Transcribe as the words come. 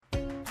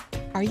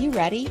Are you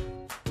ready?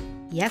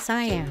 Yes,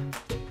 I am.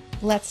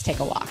 Let's take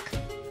a walk.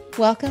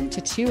 Welcome to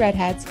Two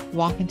Redheads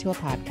Walk Into a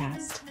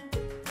Podcast.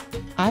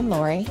 I'm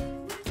Lori.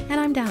 And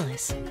I'm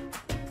Dallas.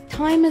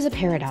 Time is a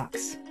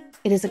paradox.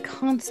 It is a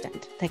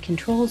constant that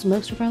controls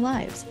most of our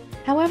lives.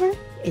 However,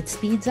 it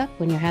speeds up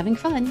when you're having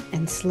fun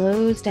and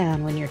slows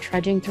down when you're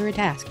trudging through a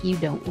task you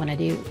don't want to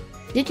do.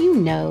 Did you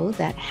know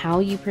that how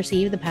you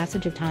perceive the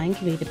passage of time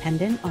can be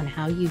dependent on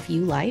how you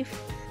view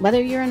life? Whether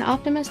you're an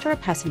optimist or a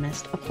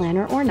pessimist, a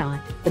planner or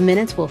not, the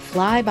minutes will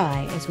fly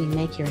by as we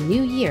make your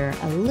new year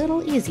a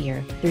little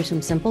easier through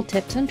some simple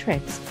tips and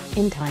tricks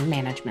in time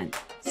management.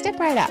 Step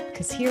right up,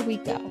 because here we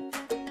go.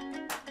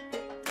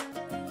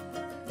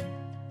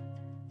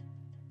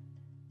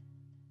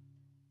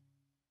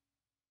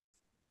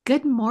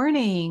 Good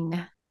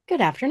morning.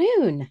 Good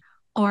afternoon.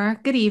 Or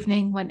good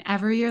evening,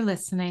 whenever you're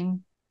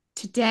listening.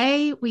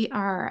 Today, we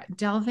are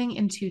delving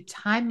into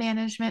time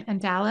management, and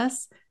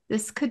Dallas,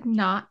 this could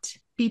not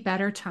be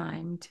better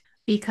timed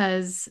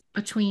because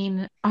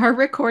between our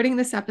recording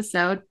this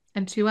episode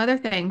and two other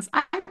things,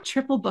 I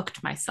triple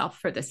booked myself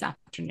for this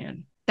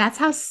afternoon. That's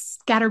how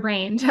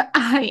scatterbrained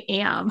I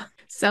am.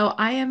 So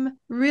I am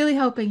really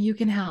hoping you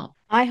can help.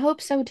 I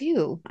hope so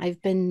too. I've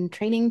been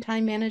training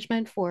time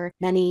management for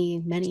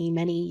many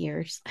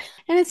years,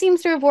 and it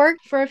seems to have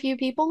worked for a few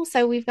people.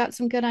 So we've got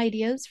some good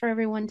ideas for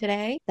everyone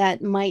today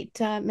that might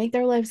make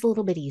their lives a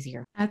little bit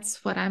easier.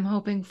 That's what I'm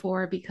hoping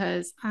for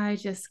because I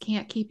just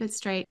can't keep it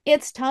straight.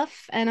 It's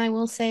tough. And I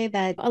will say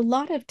that a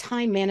lot of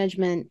time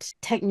management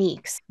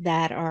techniques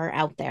that are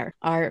out there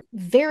are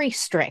very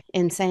strict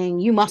in saying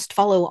you must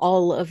follow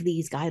all of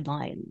these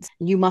guidelines.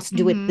 You must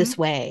do it this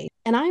way.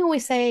 And I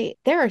always say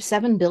there are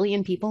 7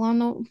 billion people on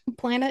the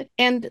planet,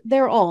 and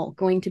they're all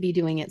going to be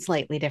doing it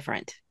slightly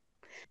different.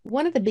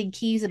 One of the big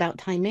keys about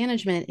time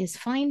management is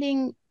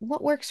finding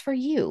what works for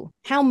you.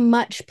 How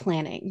much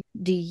planning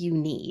do you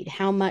need?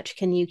 How much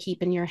can you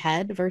keep in your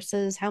head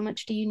versus how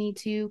much do you need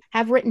to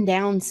have written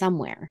down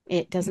somewhere?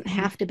 It doesn't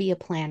have to be a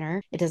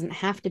planner. It doesn't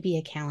have to be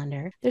a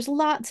calendar. There's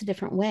lots of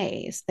different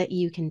ways that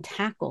you can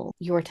tackle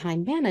your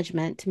time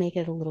management to make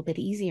it a little bit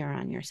easier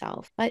on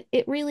yourself. But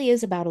it really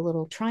is about a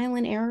little trial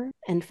and error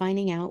and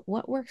finding out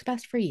what works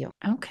best for you.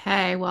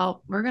 Okay,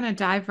 well, we're going to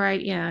dive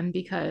right in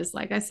because,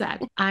 like I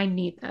said, I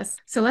need this.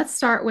 So let's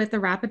start with the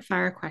rapid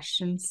fire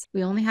questions.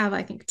 We only have,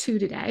 I think, 2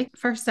 today.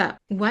 First up,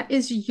 what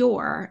is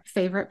your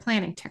favorite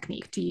planning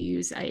technique? Do you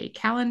use a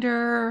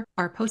calendar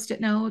or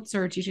Post-it notes,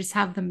 or do you just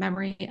have the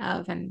memory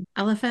of an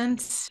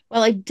elephant?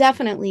 Well, I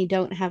definitely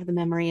don't have the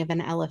memory of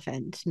an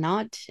elephant.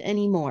 Not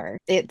anymore.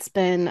 It's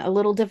been a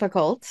little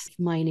difficult.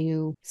 My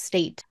new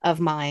state of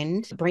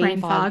mind,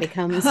 brain fog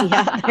becomes,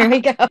 yeah, there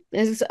we go.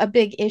 There's a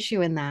big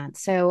issue in that.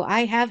 So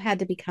I have had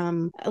to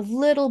become a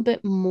little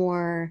bit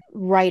more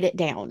write it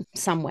down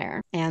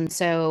somewhere. And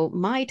so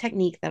my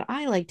technique that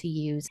I like to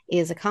use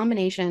is a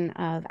combination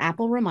of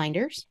Apple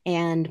reminders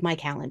and my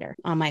calendar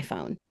on my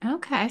phone.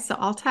 Okay, so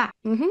all tech.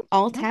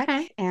 All tech.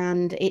 Okay.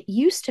 And it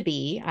used to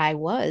be, I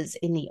was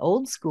in the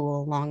old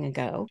school long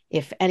ago.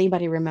 If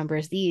anybody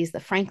remembers these, the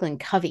Franklin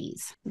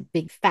Coveys,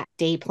 big fat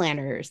day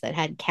planners that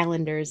had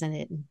calendars in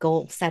it, and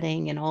goal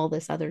setting and all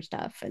this other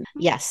stuff. And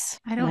yes,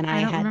 I don't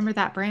remember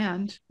that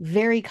brand.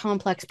 Very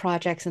complex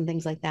projects and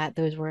things like that.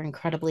 Those were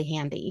incredibly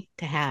handy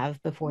to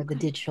have before the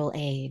digital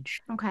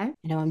age. Okay. I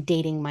know I'm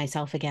dating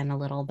myself again a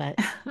little, but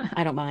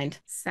I don't mind.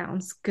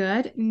 Sounds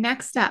good.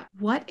 Next up,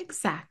 what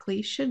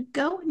exactly should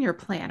go in your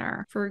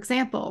planner? For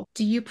example,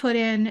 do you put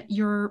in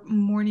your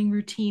morning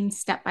routine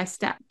step by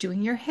step,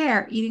 doing your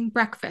hair, eating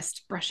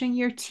breakfast, brushing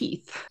your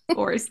teeth,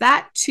 or is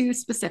that too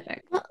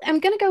specific? Well, I'm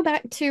going to go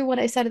back to what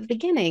I said at the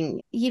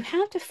beginning. You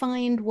have to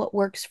find what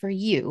works for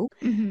you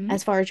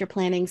as far as your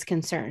planning's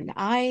concerned.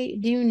 I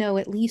do know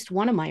at least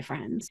one of my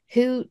friends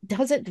who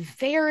does it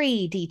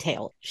very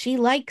detailed. She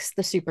likes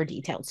the super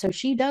detailed. So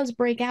she does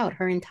break out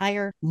her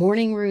entire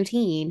morning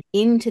routine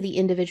into the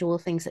individual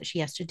things that she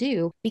has to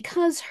do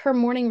because her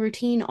morning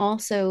routine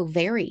also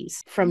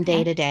varies from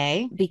day to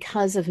day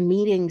because of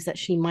meetings that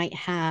she might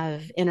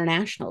have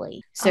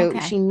internationally. So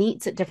she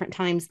meets at different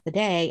times of the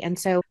day. And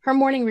so her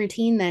morning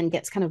routine then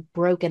gets kind of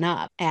broken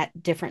up at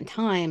different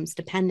times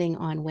depending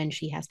on when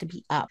she has to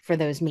be up for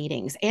those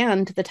meetings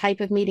and the type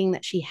of meeting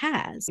that she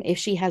has. If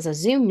she has a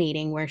Zoom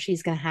meeting where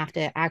she's going to have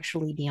to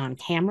actually be on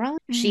camera,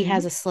 she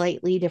has a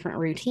slightly different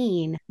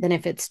routine than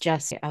if it's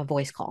just a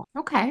voice call.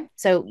 Okay.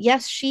 So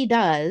yes, she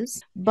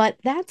does, but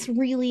that's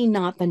really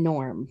not the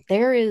norm.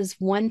 There is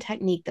one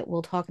technique that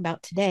we'll talk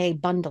about today,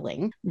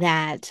 bundling,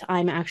 that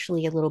I'm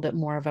actually a little bit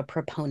more of a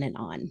proponent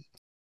on.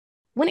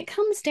 When it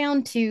comes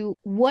down to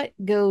what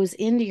goes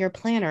into your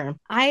planner,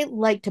 I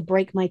like to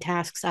break my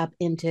tasks up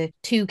into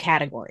 2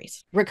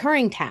 categories.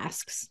 Recurring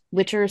tasks,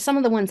 which are some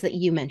of the ones that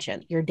you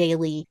mentioned, your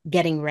daily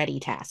getting ready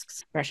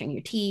tasks, brushing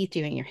your teeth,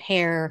 doing your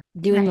hair,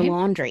 doing the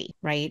laundry,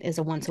 right, is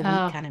a once a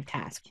week kind of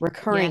task.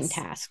 Recurring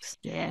tasks.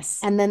 Yes.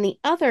 And then the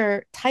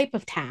other type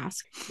of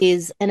task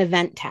is an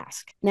event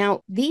task.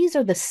 Now, these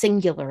are the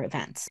singular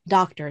events,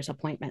 doctor's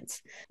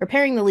appointments,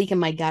 repairing the leak in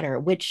my gutter,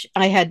 which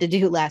I had to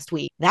do last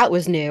week. That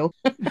was new.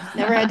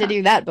 Never had to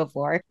do that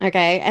before.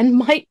 Okay. And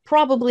might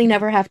probably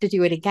never have to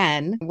do it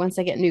again once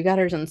I get new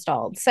gutters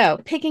installed. So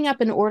picking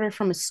up an order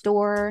from a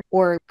store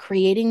or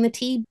creating the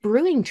tea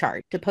brewing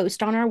chart to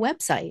post on our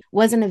website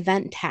was an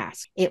event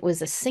task. It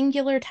was a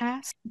singular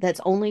task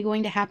that's only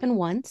going to happen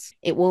once.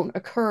 It won't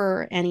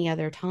occur any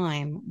other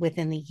time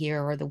within the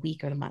year or the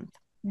week or the month.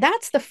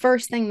 That's the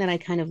first thing that I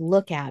kind of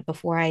look at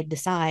before I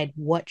decide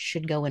what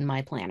should go in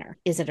my planner.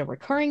 Is it a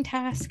recurring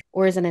task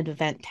or is it an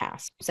event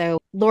task? So,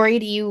 Lori,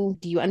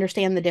 do you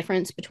understand the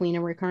difference between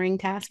a recurring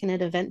task and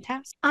an event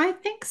task? I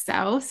think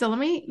so. So let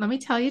me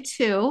tell you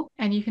two,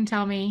 and you can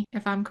tell me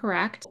if I'm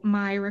correct.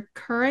 My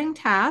recurring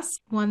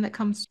task, one that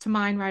comes to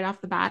mind right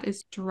off the bat,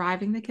 is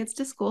driving the kids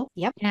to school.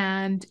 Yep.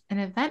 And an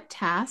event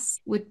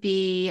task would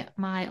be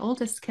my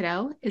oldest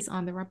kiddo is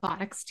on the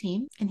robotics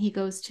team, and he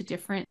goes to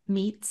different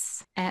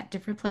meets at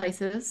different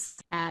places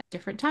at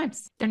different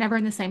times. They're never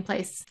in the same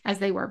place as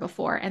they were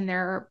before, and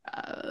they're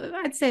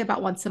I'd say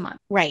about once a month.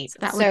 Right. So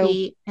that would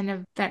be an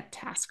event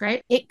task,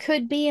 right? It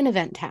could be an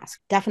event task,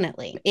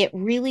 definitely. It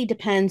really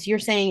depends. You're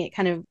saying it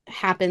kind of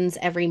happens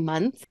every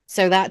month.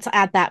 So that's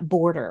at that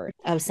border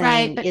of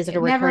saying, right, is it a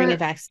recurring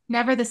event?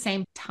 Never the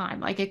same time.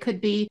 Like it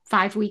could be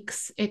 5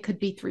 weeks, it could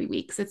be 3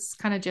 weeks. It's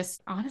kind of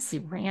just honestly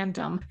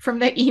random from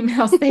the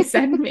emails they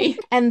send me.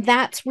 And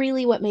that's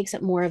really what makes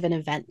it more of an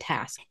event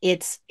task.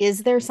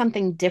 Is there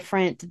something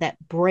different that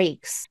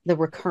breaks the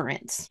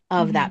recurrence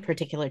of that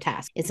particular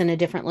task? It's in a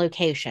different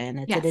location.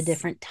 It's at a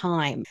different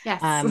time.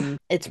 Yes.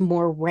 It's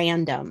more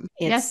random.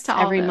 It's yes to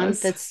every all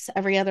month. those. It's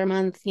every other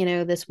month.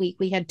 This week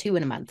we had 2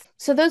 in a month.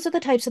 So those are the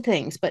types of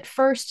things. But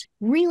first,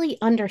 really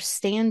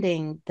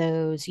understanding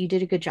those. You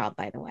did a good job,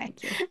 by the way,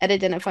 at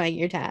identifying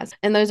your tasks.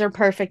 And those are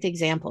perfect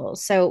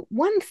examples. So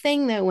one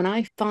thing though, when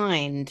I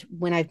find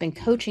when I've been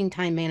coaching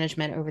time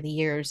management over the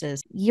years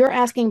is you're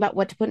asking about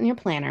what to put in your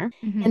planner.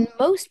 And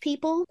most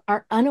people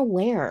are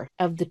unaware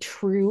of the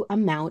true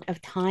amount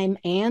of time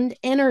and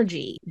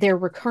energy their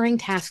recurring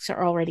tasks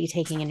are already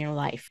taking in your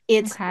life.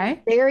 It's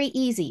very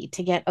easy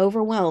to get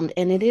overwhelmed,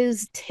 and it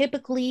is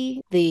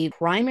typically the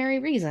primary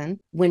reason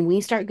when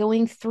we start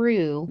going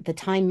through the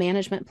time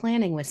management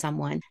planning with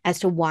someone as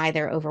to why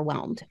they're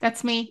overwhelmed.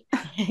 That's me.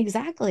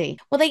 Exactly.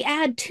 Well, they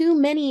add too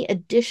many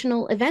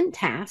additional event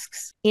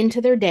tasks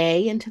into their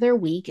day, into their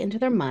week, into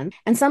their month.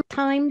 And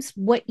sometimes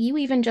what you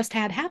even just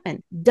had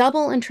happen,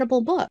 double and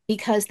triple book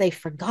because they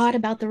forgot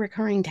about the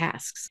recurring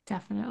tasks.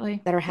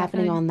 Definitely. That are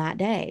happening on that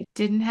day.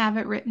 Didn't have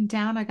it written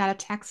down. I got a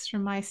text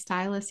from my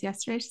stylist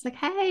yesterday. She's like,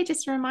 hey,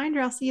 just a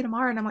reminder, I'll see you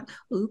tomorrow. And I'm like,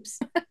 oops.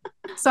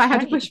 So I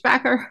had to push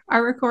back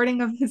our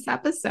recording of this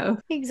episode.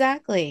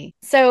 Exactly.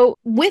 So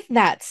with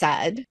that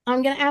said,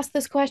 I'm going to ask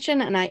this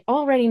question and I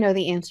already know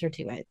the answer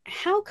to it.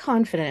 How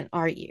confident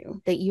are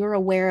you that you're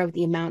aware of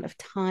the amount of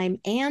time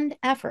and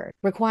effort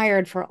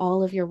required for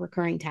all of your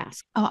recurring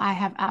tasks? Oh, I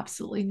have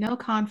absolutely no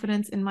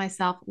confidence in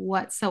myself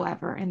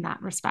whatsoever in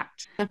that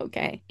respect.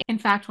 Okay. In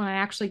fact, when I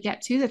actually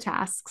get to the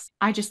tasks,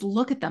 I just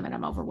look at them and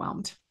I'm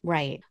overwhelmed.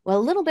 Right. Well,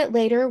 a little bit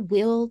later,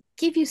 we'll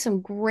give you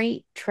some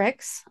great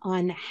tricks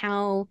on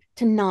how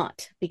to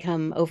not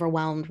become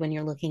overwhelmed when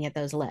you're looking at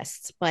those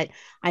lists. But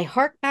I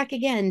hark back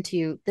again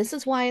to this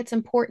is why it's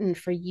important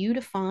for you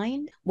to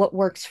find what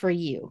works for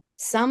you.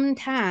 Some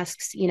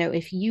tasks,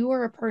 if you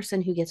are a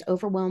person who gets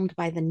overwhelmed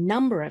by the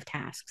number of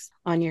tasks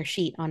on your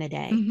sheet on a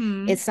day,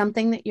 it's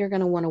something that you're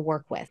going to want to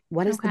work with.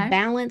 What is the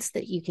balance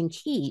that you can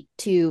keep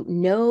to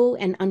know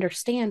and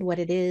understand what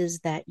it is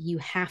that you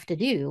have to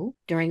do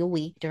during a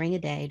week, during a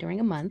day, during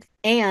a month,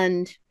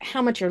 and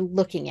how much you're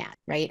looking at,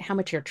 right? How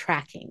much you're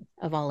tracking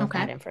of all of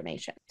that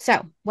information.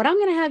 So what I'm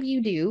going to have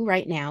you do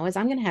right now is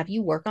I'm going to have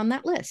you work on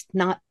that list,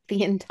 not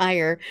the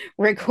entire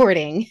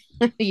recording.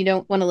 You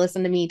don't want to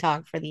listen to me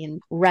talk for the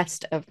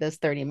rest of this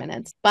 30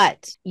 minutes,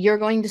 but you're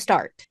going to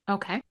start.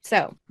 Okay.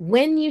 So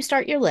when you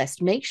start your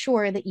list, make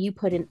sure that you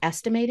put an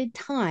estimated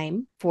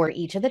time for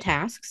each of the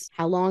tasks.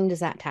 How long does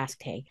that task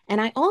take? And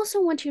I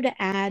also want you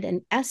to add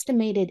an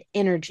estimated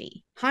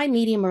energy, high,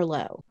 medium, or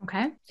low.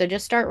 Okay. So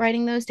just start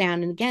writing those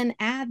down. And again,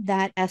 add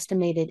that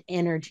estimated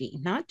energy,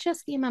 not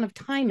just the amount of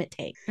time it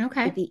takes,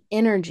 but the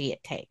energy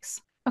it takes.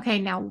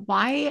 Okay, now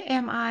why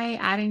am I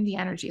adding the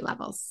energy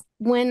levels?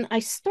 When I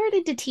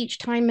started to teach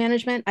time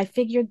management, I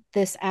figured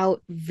this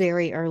out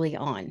very early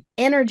on.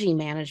 Energy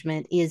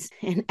management is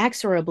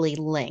inexorably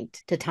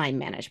linked to time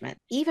management,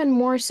 even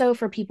more so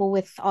for people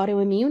with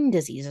autoimmune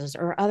diseases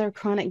or other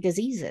chronic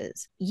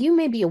diseases. You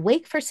may be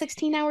awake for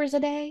 16 hours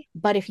a day,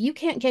 but if you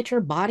can't get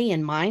your body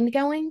and mind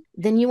going,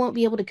 then you won't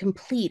be able to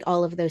complete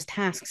all of those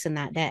tasks in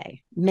that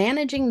day.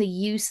 Managing the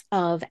use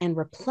of and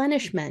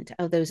replenishment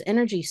of those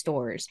energy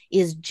stores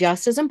is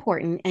just as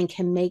important and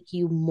can make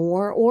you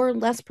more or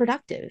less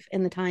productive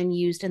in the time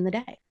used in the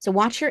day. So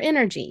watch your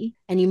energy,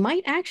 and you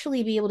might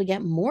actually be able to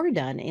get more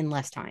done in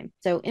less time.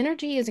 So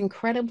energy is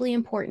incredibly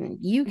important.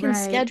 You can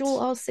schedule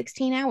all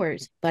 16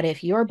 hours, but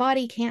if your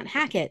body can't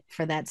hack it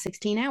for that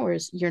 16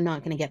 hours, you're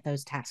not going to get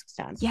those tasks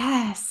done.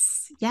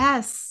 Yes. It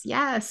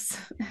happens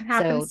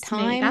so time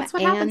to me. That's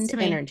what happens to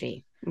me.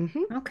 energy.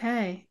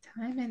 Okay.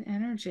 Time and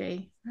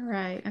energy. All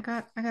right. I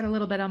got a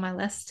little bit on my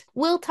list.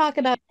 We'll talk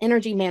about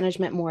energy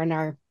management more in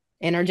our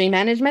energy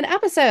management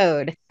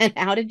episode and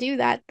how to do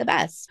that the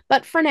best.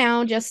 But for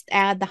now, just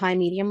add the high,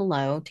 medium,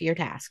 low to your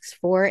tasks.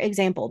 For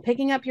example,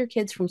 picking up your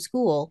kids from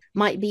school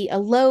might be a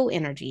low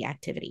energy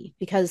activity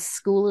because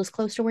school is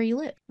close to where you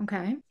live.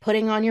 Okay.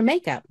 Putting on your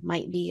makeup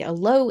might be a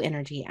low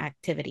energy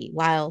activity,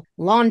 while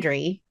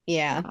laundry,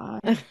 yeah,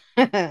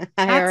 I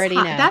already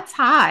know. That's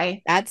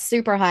high. That's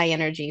super high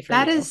energy for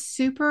That you. is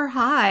super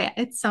high.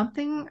 It's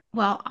something,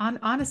 well,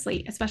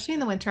 honestly, especially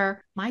in the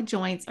winter, my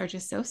joints are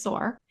just so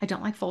sore. I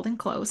don't like folding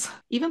clothes.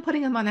 Even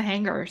putting them on the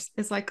hangers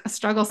is like a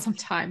struggle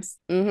sometimes.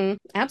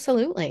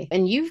 Absolutely.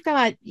 And you've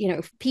got,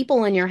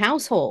 people in your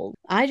household.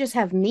 I just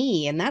have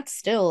me, and that's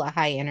still a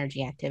high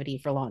energy activity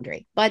for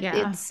laundry. But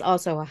it's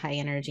also a high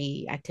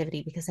energy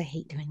activity because I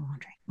hate doing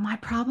laundry. My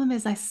problem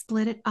is I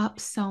split it up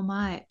so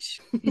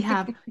much. We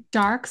have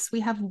darks,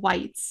 we have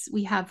whites,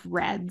 we have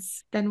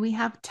reds, then we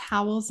have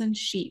towels and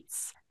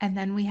sheets, and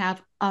then we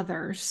have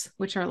others,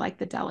 which are like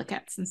the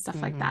delicates and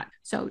stuff like that.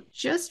 So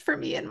just for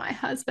me and my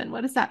husband,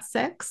 what is that,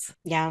 6?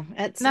 Yeah,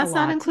 that's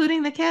not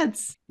including the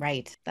kids.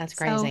 Right. That's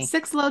crazy. So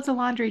 6 loads of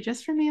laundry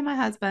just for me and my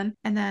husband.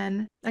 And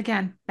then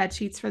again, bed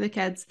sheets for the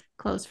kids,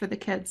 clothes for the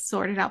kids,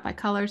 sorted out by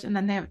colors. And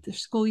then they have their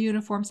school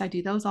uniforms. I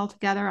do those all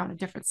together on a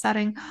different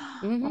setting.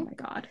 Oh my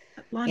God.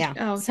 Laundry.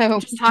 Yeah. So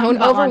don't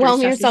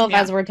overwhelm yourself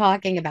as we're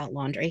talking about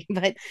laundry,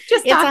 but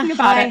just it's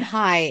a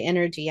high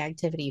energy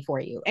activity for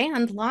you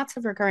and lots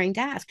of recurring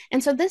tasks.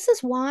 And so this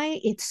is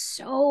why it's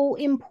so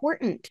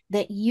important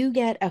that you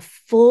get a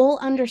full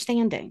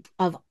understanding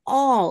of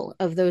all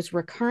of those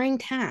recurring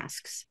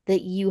tasks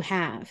that you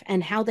have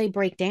and how they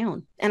break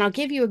down. And I'll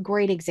give you a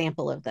great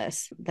example of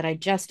this that I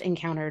just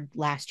encountered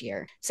last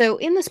year. So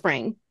in the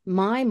spring,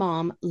 my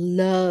mom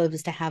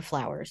loves to have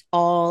flowers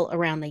all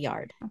around the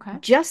yard. Okay.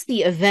 Just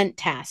the event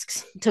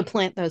tasks to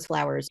plant those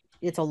flowers,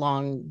 it's a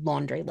long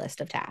laundry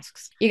list of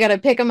tasks. You got to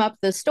pick them up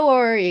at the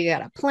store. You got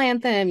to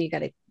plant them. You got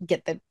to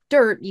get the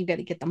dirt. You got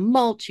to get the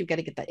mulch. You got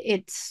to get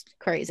it's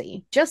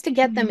crazy just to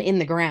get them in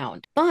the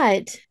ground.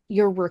 But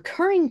your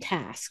recurring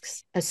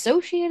tasks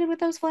associated with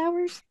those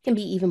flowers can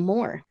be even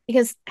more,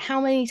 because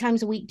how many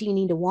times a week do you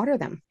need to water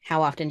them?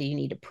 How often do you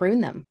need to prune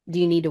them? Do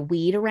you need to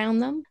weed around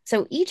them?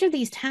 So each of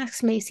these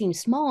tasks may seem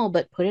small,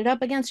 but put it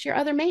up against your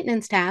other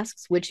maintenance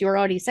tasks, which you're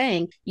already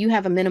saying you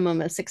have a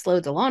minimum of 6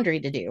 loads of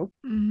laundry to do,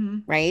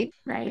 right?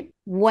 Right.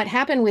 What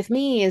happened with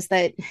me is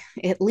that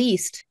at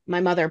least my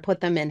mother put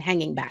them in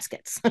hanging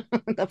baskets,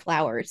 the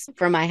flowers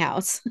for my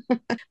house.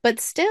 But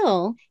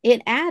still,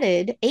 it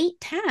added 8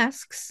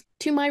 tasks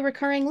to my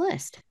recurring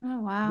list.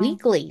 Oh, wow.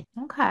 Weekly.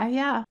 Okay,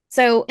 yeah.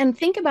 So, and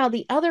think about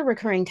the other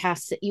recurring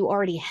tasks that you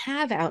already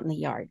have out in the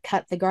yard.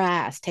 Cut the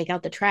grass, take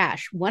out the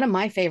trash. One of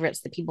my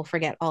favorites that people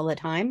forget all the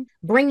time,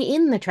 bring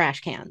in the trash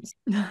cans.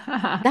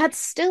 That's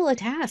still a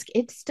task.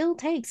 It still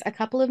takes a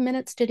couple of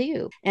minutes to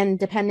do. And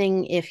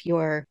depending if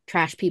your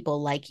trash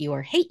people like you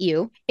or hate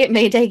you, it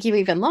may take you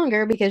even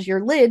longer because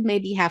your lid may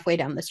be halfway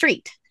down the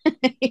street.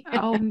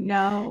 Oh,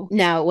 no.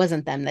 No, it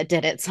wasn't them that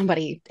did it.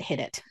 Somebody hit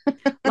it.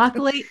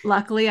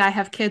 Luckily, I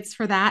have kids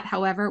for that.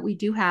 However, we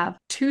do have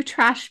 2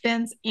 trash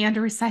bins and a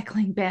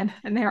recycling bin,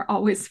 and they are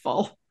always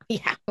full.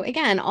 Yeah.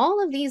 Again,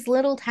 all of these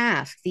little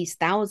tasks, these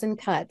 1,000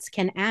 cuts,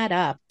 can add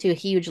up to a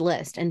huge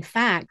list. In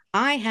fact,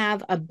 I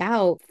have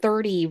about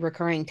 30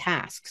 recurring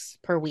tasks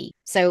per week.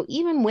 So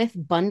even with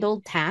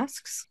bundled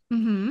tasks,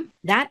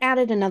 that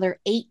added another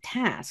 8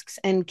 tasks.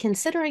 And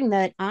considering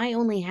that I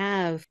only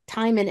have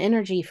time and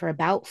energy for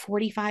about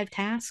 45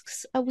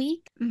 tasks a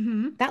week,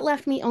 that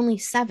left me only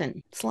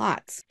 7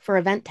 slots for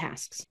event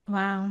tasks.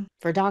 Wow.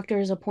 For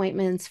doctor's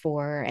appointments,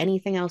 for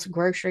anything else,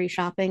 grocery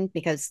shopping,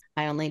 because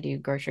I only do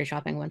grocery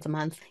shopping once a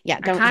month. Yeah,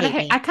 don't hate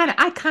me. I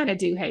kind of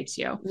do hate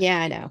you. Yeah,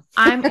 I know.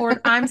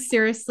 I'm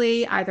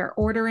seriously either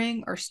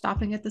ordering or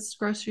stopping at this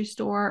grocery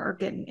store or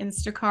getting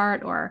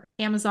Instacart or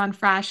Amazon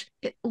Fresh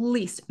at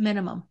least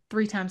minimum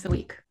 3 times a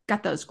week.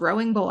 Got those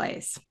growing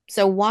boys.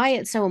 So why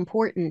it's so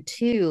important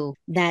too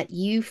that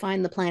you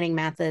find the planning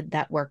method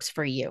that works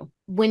for you.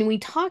 When we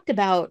talked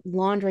about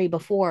laundry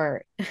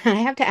before, I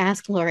have to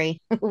ask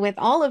Lori, with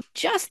all of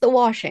just the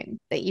washing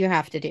that you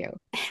have to do,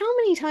 how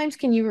many times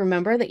can you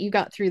remember that you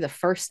got through the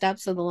first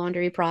steps of the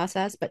laundry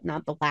process, but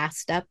not the last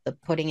step, the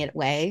putting it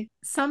away?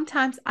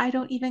 Sometimes I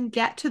don't even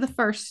get to the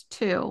first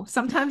 2.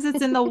 Sometimes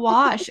it's in the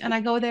wash and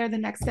I go there the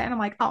next day and I'm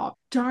like, oh,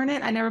 darn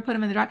it, I never put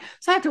them in the dryer.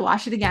 So I have to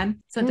wash it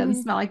again so it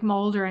doesn't smell like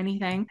mold or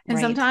anything. And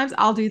sometimes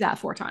I'll do that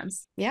 4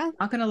 times. Yeah.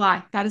 Not going to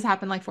lie. That has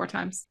happened like 4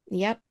 times.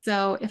 Yep.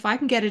 So if I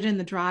can get it in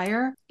the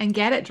dryer and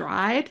get it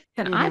dried,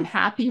 then I'm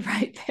happy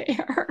right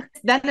there.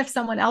 Then if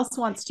someone else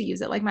wants to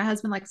use it, like my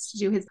husband likes to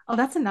do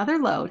that's another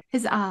load.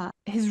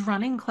 His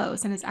running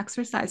clothes and his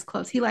exercise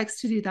clothes, he likes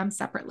to do them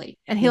separately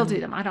and he'll do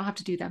them. I don't have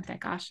to do them,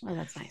 thank gosh. Oh,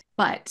 that's nice.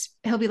 But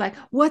he'll be like,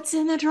 what's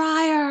in the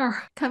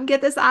dryer? Come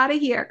get this out of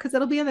here. Cause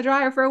it'll be in the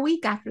dryer for a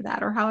week after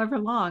that or however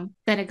long.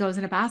 Then it goes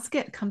in a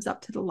basket, comes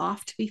up to the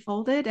loft to be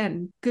folded.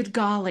 And good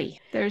golly,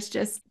 there's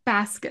just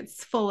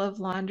baskets full of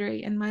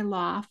laundry in my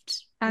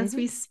loft. as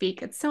we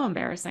speak. It's so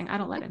embarrassing. I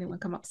don't let anyone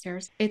come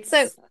upstairs. It's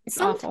So awful.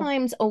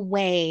 sometimes a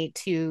way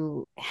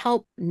to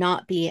help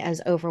not be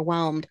as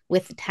overwhelmed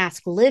with the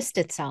task list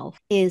itself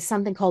is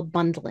something called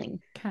bundling.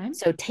 Okay.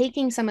 So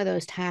taking some of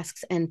those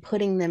tasks and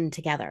putting them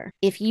together.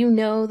 If you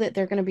know that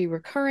they're going to be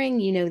recurring,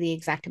 you know the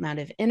exact amount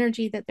of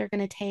energy that they're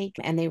going to take,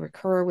 and they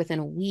recur within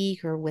a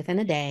week or within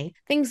a day,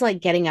 things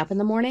like getting up in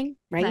the morning,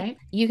 right?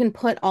 You can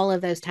put all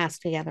of those tasks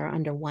together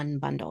under one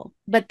bundle.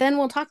 But then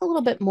we'll talk a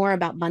little bit more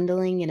about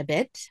bundling in a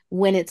bit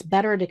when it's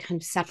better to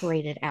kind of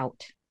separate it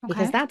out.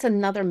 Because that's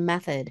another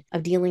method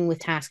of dealing with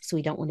tasks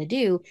we don't want to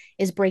do,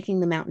 is breaking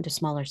them out into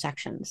smaller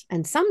sections.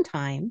 And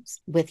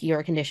sometimes, with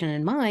your condition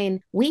in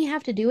mind, we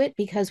have to do it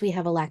because we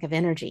have a lack of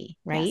energy,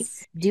 right?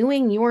 Yes.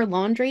 Doing your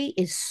laundry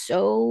is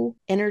so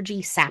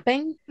energy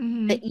sapping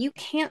that you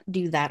can't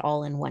do that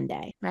all in one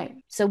day. Right.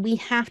 So we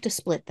have to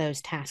split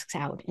those tasks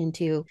out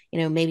into,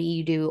 maybe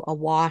you do a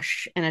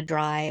wash and a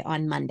dry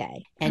on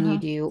Monday, and you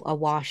do a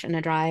wash and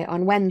a dry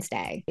on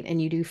Wednesday,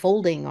 and you do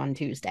folding on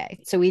Tuesday.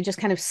 So we just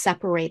kind of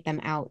separate them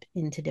out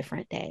into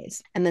different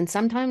days. And then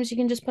sometimes you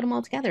can just put them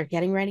all together.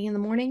 Getting ready in the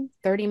morning,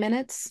 30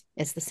 minutes.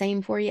 It's the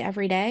same for you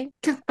every day.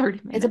 30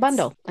 minutes. It's a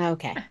bundle.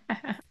 Okay.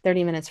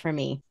 30 minutes for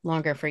me,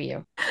 longer for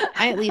you.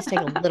 I at least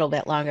take a little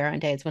bit longer on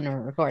days when we're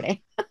recording.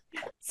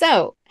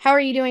 So, how are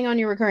you doing on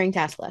your recurring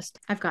task list?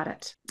 I've got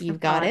it. You've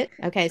got it?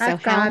 Okay, so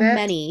how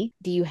many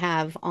do you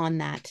have on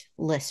that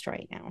list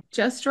right now?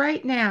 Just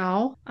right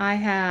now, I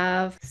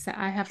have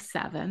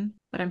 7,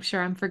 but I'm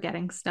sure I'm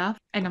forgetting stuff,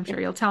 and I'm sure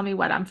you'll tell me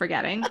what I'm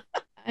forgetting.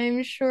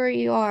 I'm sure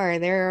you are.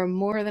 There are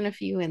more than a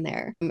few in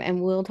there.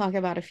 And we'll talk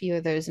about a few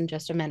of those in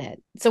just a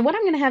minute. So what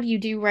I'm going to have you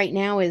do right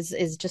now is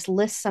just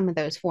list some of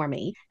those for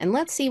me. And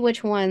let's see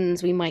which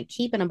ones we might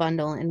keep in a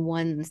bundle and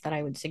ones that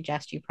I would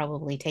suggest you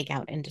probably take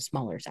out into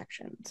smaller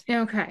sections.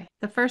 Okay.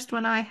 The first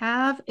one I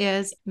have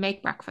is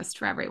make breakfast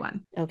for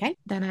everyone. Okay.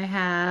 Then I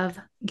have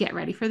get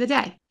ready for the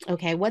day.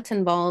 Okay. What's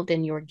involved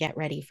in your get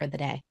ready for the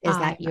day? Is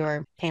that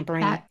your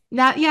pampering?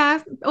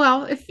 Yeah.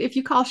 Well, if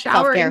you call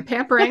showering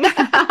pampering.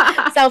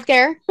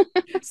 Self-care.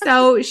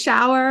 So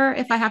shower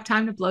if I have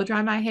time to blow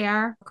dry my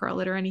hair, curl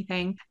it or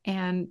anything,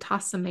 and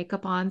toss some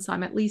makeup on. So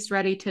I'm at least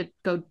ready to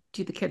go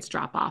do the kids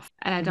drop off,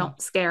 and I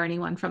don't scare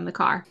anyone from the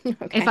car.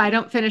 Okay. If I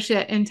don't finish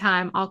it in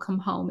time, I'll come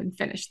home and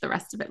finish the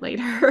rest of it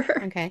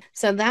later. Okay.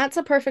 So that's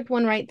a perfect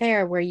one right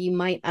there where you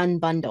might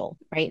unbundle,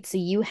 right? So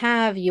you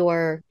have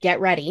your get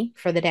ready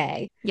for the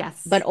day.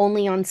 Yes. But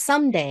only on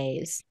some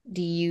days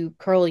do you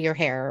curl your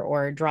hair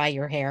or dry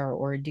your hair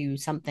or do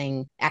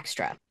something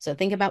extra. So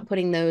think about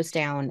putting those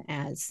down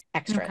as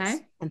extras.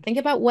 Okay. And think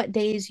about what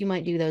days you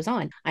might do those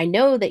on. I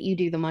know that you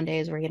do them on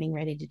days we're getting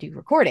ready to do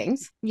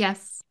recordings.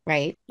 Yes.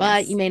 Right?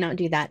 But you may not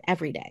do that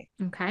every day.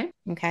 Okay.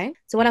 Okay.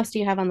 So what else do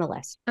you have on the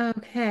list?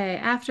 Okay.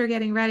 After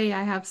getting ready,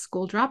 I have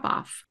school drop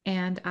off,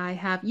 and I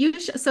have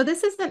so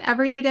this isn't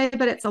every day,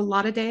 but it's a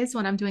lot of days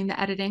when I'm doing the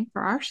editing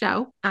for our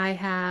show. I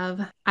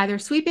have either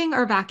sweeping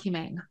or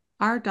vacuuming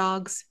our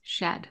dog's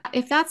shed.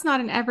 If that's not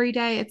an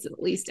everyday, it's at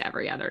least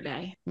every other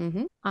day.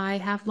 I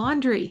have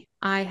laundry.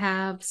 I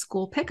have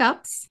school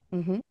pickups.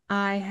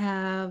 I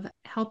have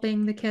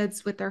helping the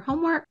kids with their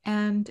homework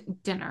and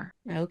dinner.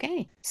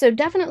 Okay. So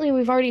definitely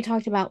we've already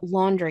talked about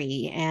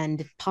laundry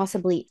and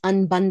possibly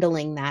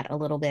unbundling that a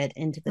little bit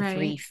into the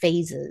 3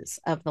 phases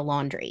of the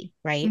laundry,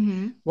 right?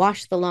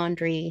 Wash the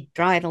laundry,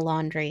 dry the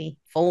laundry,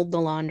 fold the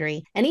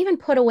laundry, and even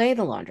put away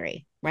the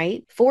laundry.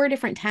 Right? 4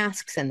 different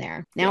tasks in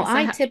there. Now,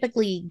 I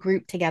typically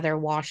group together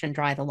wash and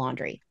dry the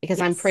laundry because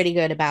I'm pretty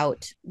good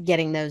about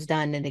getting those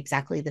done at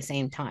exactly the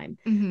same time.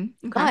 Okay.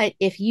 But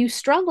if you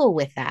struggle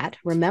with that,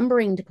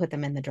 remembering to put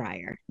them in the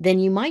dryer, then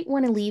you might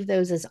want to leave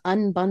those as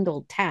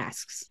unbundled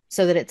tasks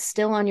so that it's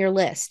still on your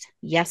list.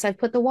 Yes, I've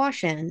put the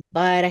wash in,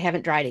 but I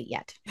haven't dried it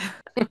yet.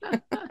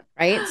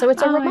 Right? So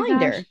it's a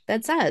reminder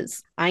that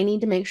says, I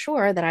need to make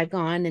sure that I've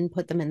gone and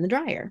put them in the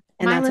dryer.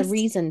 And that's a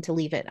reason to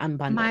leave it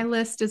unbundled. My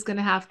list is going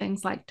to have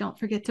things like, don't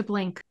forget to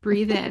blink,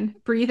 breathe in,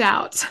 breathe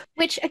out.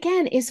 Which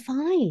again is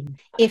fine.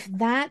 If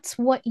that's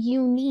what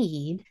you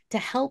need to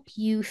help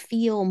you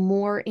feel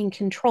more in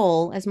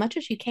control as much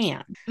as you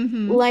can.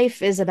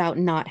 Life is about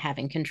not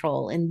having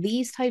control. And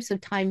these types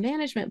of time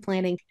management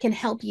planning can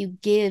help you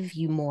give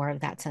you more of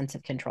that sense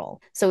of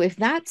control. So if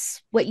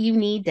that's what you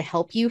need to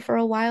help you for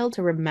a while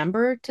to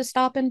remember to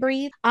stop and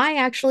breathe, I'm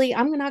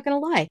not going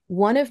to lie.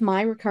 One of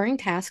my recurring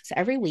tasks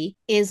every week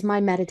is my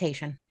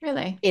meditation.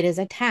 Really? It is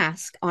a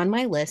task on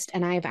my list,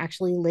 and I have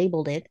actually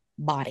labeled it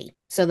body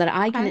so that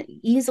I can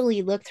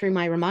easily look through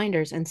my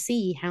reminders and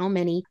see how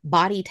many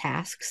body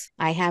tasks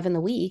I have in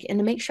the week and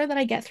to make sure that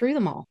I get through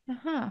them all.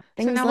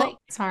 Things so now,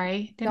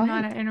 sorry, didn't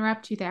want to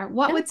interrupt you there.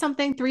 What would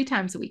something 3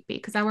 times a week be?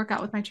 Because I work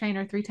out with my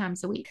trainer 3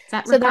 times a week. Is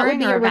that recurring? So that would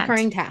be a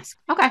recurring task.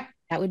 Okay.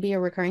 That would be a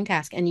recurring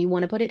task, and you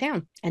want to put it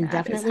down and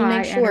That is definitely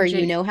make high sure you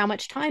energy. know how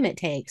much time it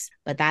takes,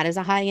 but that is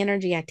a high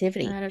energy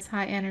activity. That is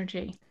high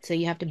energy. So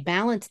you have to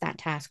balance that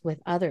task with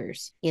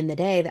others in the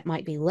day that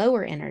might be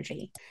lower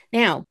energy.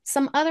 Now,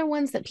 some other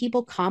ones that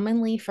people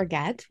commonly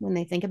forget when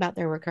they think about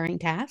their recurring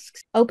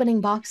tasks: opening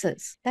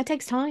boxes. That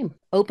takes time.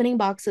 Opening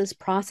boxes,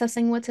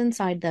 processing what's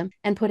inside them,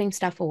 and putting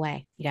stuff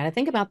away. You got to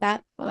think about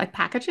that. Well, like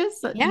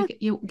packages that Yeah.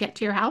 you get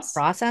to your house.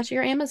 Process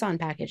your Amazon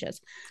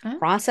packages. Huh?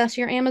 Process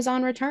your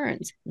Amazon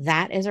returns.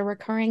 That is a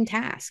recurring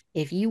task.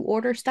 If you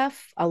order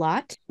stuff a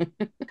lot,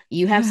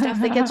 you have stuff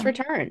that gets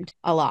returned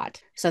a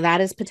lot. So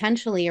that is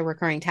potentially a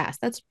recurring task.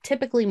 That's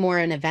typically more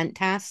an event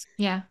task.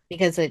 Yeah.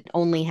 Because it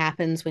only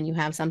happens when you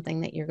have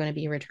something that you're going to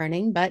be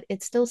returning, but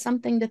it's still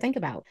something to think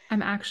about.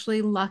 I'm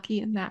actually lucky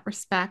in that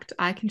respect.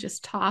 I can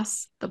just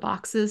toss the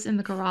boxes in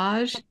the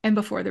garage, and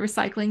before the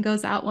recycling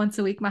goes out once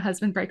a week, my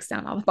husband breaks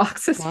down all the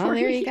boxes. Well,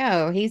 there you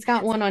go. He's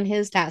got one on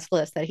his task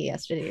list that he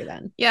has to do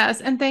then.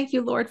 Yes. And thank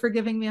you, Lord, for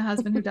giving me a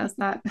husband who does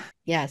that.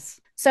 Yes.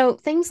 So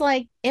things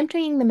like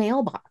emptying the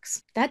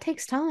mailbox, that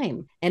takes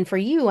time. And for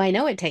you, I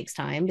know it takes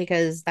time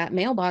because that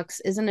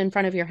mailbox isn't in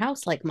front of your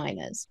house like mine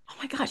is. Oh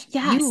my gosh.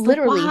 Yes. You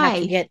literally have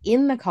to get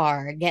in the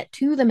car, get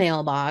to the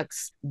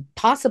mailbox,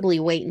 possibly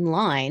wait in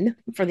line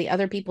for the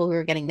other people who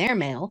are getting their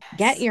mail,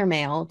 get your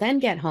mail, then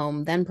get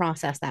home, then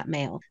process that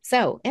mail.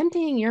 So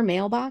emptying your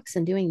mailbox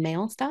and doing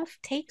mail stuff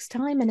takes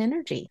time and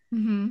energy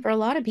for a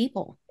lot of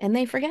people, and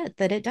they forget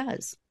that it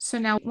does. So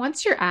now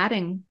once you're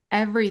adding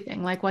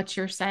everything, like what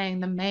you're saying,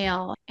 the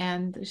mail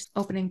and just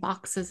opening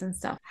boxes and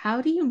stuff, how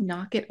do you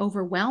not get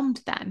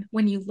overwhelmed then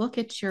when you look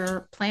at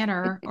your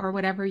planner or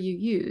whatever you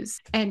use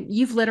and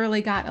you've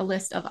literally got a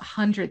list of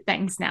 100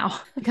 things now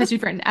because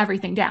you've written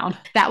everything down?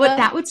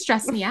 That would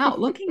stress me out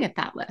looking at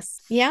that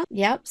list. Yeah.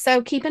 Yep.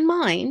 So keep in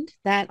mind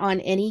that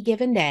on any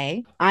given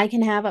day, I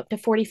can have up to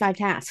 45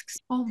 tasks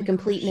to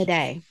complete in a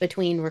day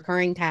between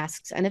recurring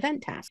tasks and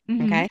event tasks.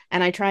 Okay.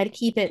 And I try to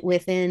keep it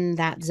within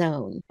that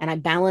zone, and I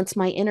balance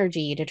my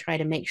energy to try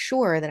to make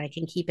sure that I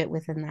can keep it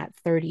within that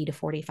 30 to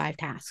 45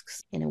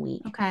 tasks in a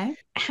week. Okay.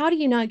 How do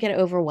you not get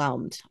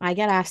overwhelmed? I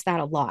get asked that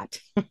a lot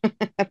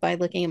by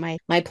looking at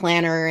my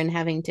planner and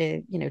having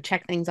to,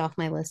 check things off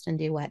my list and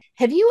do what.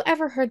 Have you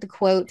ever heard the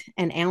quote,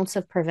 "An ounce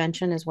of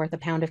prevention is worth a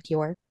pound of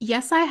cure"?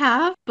 Yes, I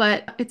have,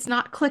 but it's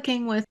not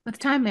clicking with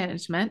time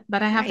management,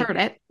 but I have heard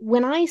it.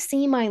 When I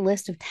see my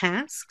list of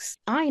tasks,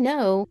 I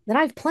know that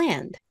I've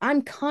planned.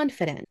 I'm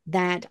confident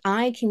that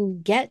I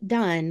can get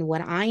done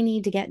what I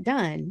need to get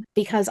done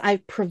because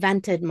I've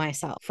prevented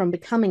myself from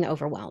becoming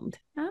overwhelmed.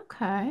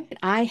 Okay.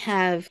 I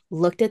have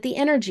looked at the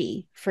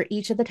energy for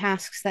each of the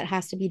tasks that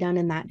has to be done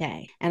in that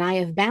day, and I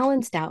have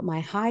balanced out my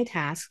high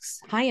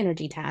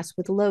energy tasks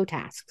with low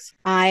tasks.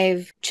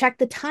 I've checked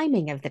the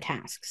timing of the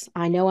tasks.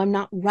 I know I'm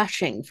not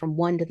rushing from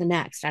one to the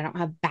next. I don't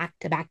have back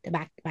to back to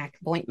back to back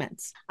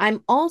appointments.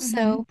 I'm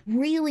also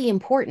really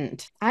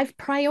important. I've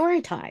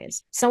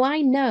prioritized. So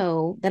I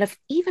know that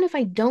even if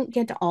I don't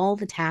get to all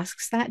the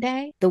tasks that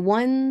day, the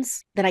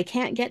ones that I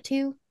can't get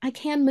to, I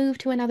can move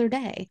to another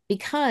day,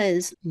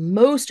 because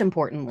most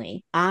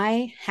importantly,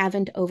 I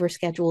haven't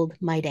overscheduled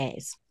my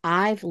days.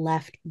 I've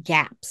left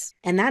gaps,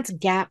 and that's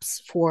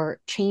gaps for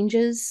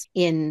changes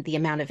in the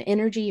amount of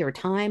energy or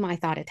time I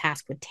thought a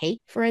task would take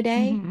for a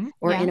day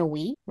or in a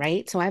week,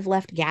 right? So I've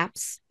left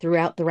gaps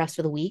throughout the rest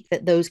of the week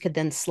that those could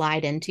then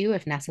slide into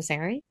if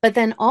necessary. But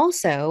then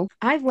also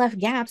I've left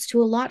gaps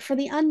to allot for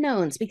the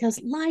unknowns, because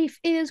life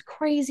is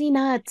crazy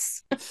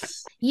nuts.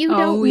 You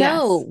don't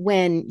know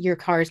when your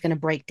car is going to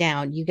break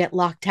down. You get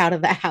locked out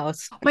of the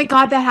house. Oh my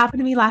God, that happened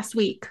to me last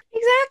week.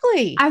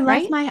 Exactly.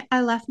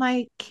 I left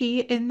my key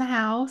in the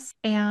house,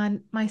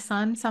 and my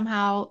son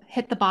somehow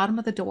hit the bottom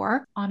of the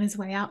door on his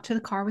way out to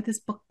the car with his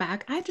book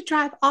bag. I had to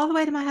drive all the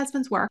way to my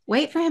husband's work,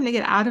 wait for him to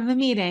get out of the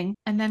meeting,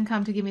 and then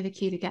come to give me the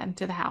key to get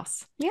into the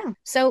house. Yeah.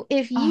 So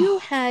if you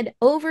had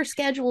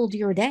overscheduled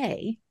your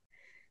day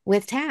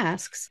with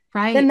tasks,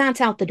 then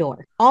that's out the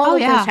door. All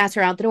of those tasks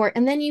are out the door.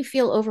 And then you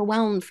feel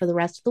overwhelmed for the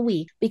rest of the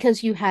week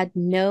because you had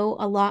no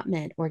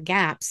allotment or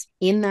gaps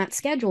in that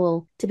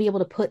schedule to be able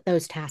to put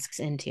those tasks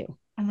into.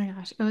 Oh my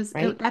gosh. It was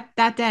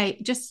that day,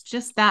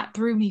 just that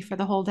threw me for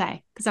the whole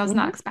day because I was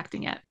not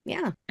expecting it.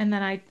 Yeah. And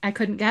then I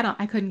couldn't get on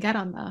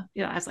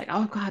the, I was like,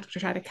 oh God, to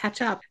try to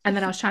catch up. And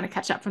then I was trying to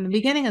catch up from the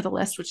beginning of the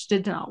list, which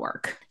did not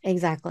work.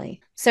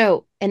 Exactly.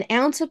 So an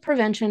ounce of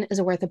prevention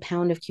is worth a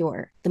pound of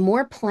cure. The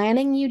more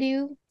planning you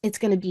do, it's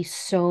going to be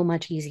so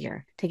much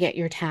easier to get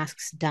your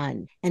tasks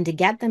done and to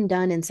get them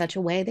done in such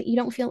a way that you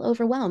don't feel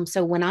overwhelmed.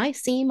 So when I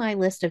see my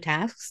list of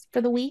tasks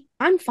for the week,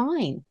 I'm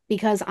fine,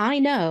 because I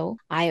know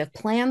I have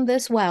planned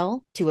this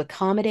well to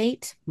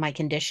accommodate my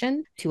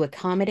condition, to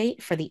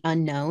accommodate for the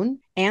unknown,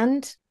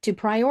 and to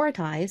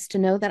prioritize, to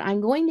know that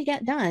I'm going to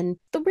get done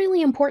the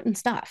really important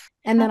stuff,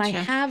 and that I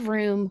have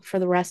room for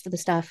the rest of the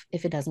stuff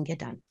if it doesn't get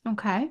done.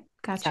 Okay.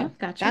 Gotcha.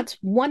 That's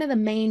one of the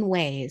main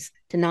ways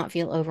to not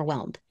feel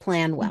overwhelmed.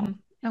 Plan well.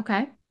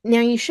 Okay.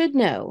 Now, you should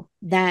know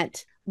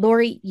that,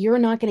 Lori, you're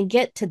not going to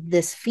get to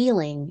this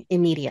feeling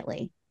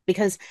immediately,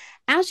 because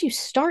as you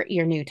start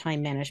your new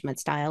time management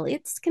style,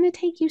 it's going to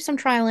take you some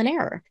trial and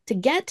error to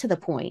get to the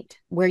point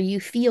where you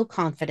feel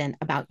confident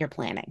about your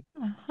planning.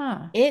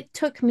 It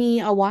took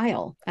me a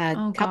while,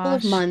 couple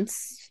of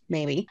months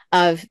maybe,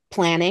 of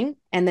planning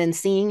and then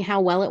seeing how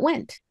well it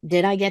went.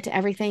 Did I get to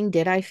everything?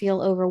 Did I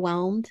feel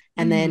overwhelmed?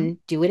 And then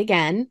do it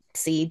again.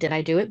 See, did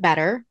I do it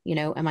better?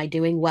 Am I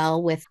doing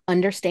well with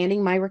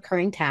understanding my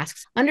recurring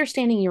tasks?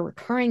 Understanding your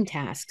recurring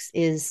tasks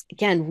is,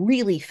 again,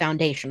 really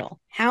foundational.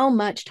 How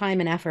much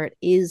time and effort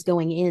is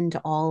going into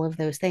all of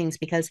those things?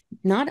 Because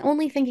not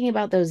only thinking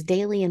about those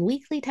daily and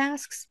weekly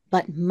tasks,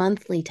 but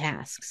monthly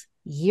tasks,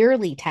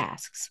 yearly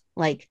tasks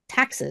like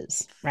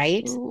taxes,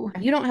 right? Ooh.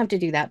 You don't have to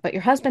do that, but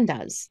your husband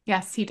does.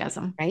 Yes, he does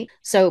them. Right.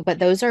 But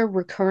those are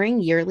recurring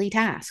yearly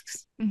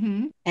tasks.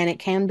 And it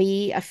can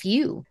be a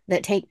few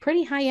that take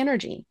pretty high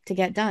energy to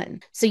get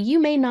done. So you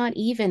may not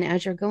even,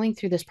 as you're going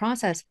through this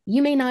process,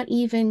 you may not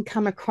even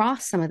come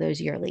across some of those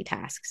yearly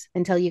tasks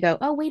until you go,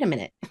 oh, wait a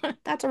minute,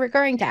 that's a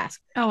recurring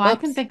task. Oh, oops. I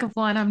can think of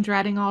one I'm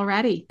dreading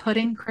already,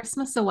 putting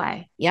Christmas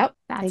away. Yep.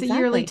 That's a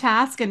yearly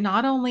task. And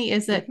not only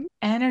is it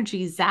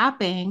energy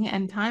zapping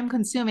and time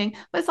consuming,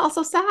 but it's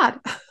also sad.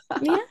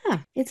 Yeah,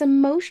 it's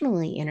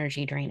emotionally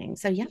energy draining.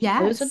 So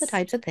those are the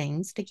types of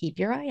things to keep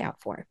your eye out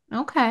for.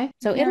 Okay.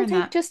 So it'll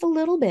take just a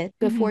little bit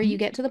before you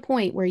get to the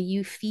point where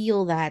you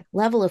feel that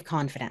level of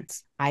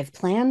confidence. I've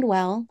planned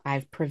well,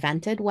 I've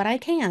prevented what I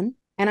can,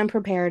 and I'm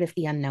prepared if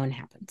the unknown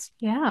happens.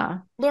 Yeah.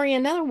 Lori,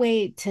 another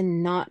way to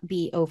not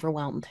be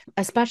overwhelmed,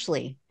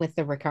 especially with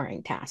the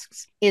recurring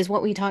tasks, is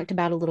what we talked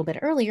about a little bit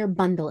earlier,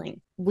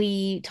 bundling.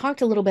 We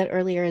talked a little bit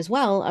earlier as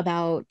well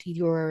about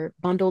your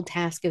bundled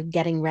task of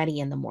getting ready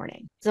in the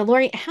morning. So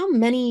Lori, how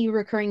many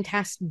recurring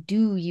tasks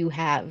do you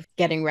have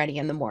getting ready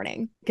in the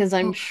morning? Because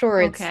I'm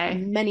sure it's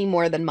many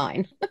more than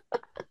mine.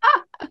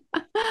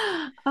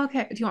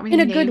 Okay. Do you want me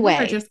to name them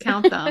or just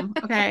count them?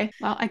 Okay.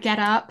 Well, I get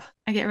up,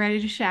 I get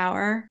ready to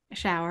shower.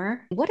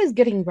 What is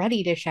getting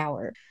ready to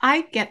shower?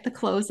 I get the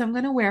clothes I'm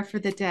going to wear for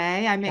the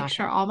day. I make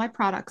sure all my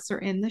products are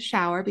in the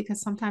shower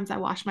because sometimes I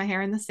wash my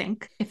hair in the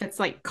sink. If it's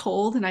like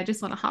cold and I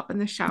just want to hop in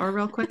the shower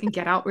real quick and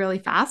get out really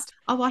fast,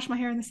 I'll wash my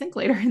hair in the sink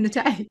later in the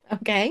day.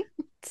 Okay.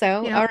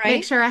 So, all right.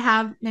 Make sure I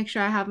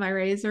have my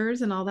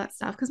razors and all that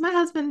stuff because my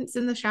husband's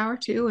in the shower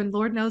too, and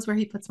Lord knows where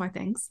he puts my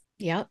things.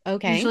 Yep.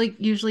 Okay.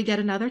 Usually get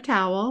another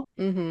towel.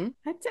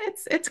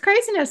 It's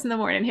craziness in the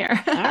morning here.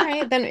 All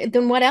right.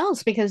 Then what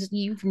else? Because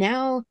you've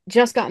now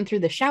just gotten through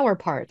the shower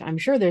part. I'm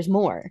sure there's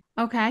more.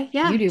 Okay.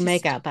 Yeah. You do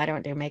makeup. I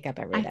don't do makeup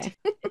every day.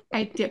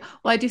 I do.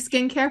 Well, I do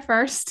skincare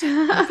first.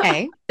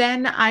 Okay.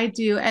 Then I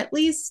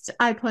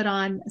put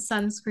on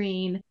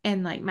sunscreen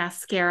and like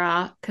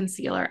mascara,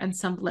 concealer, and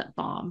some lip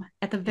balm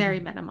at the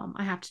very minimum.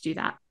 I have to do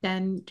that.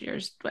 Then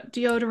there's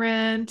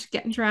deodorant,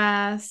 getting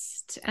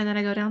dressed. And then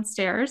I go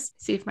downstairs,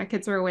 see if my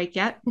kids are awake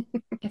yet.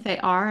 If they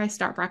are, I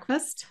start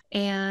breakfast.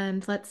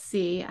 And let's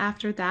see,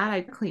 after that,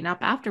 I clean up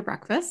after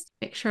breakfast,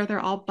 make sure they're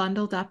all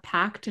bundled up,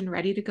 packed, and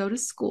ready to go to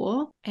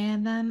school.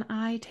 And then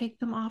I take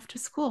them off to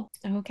school.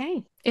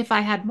 Okay. If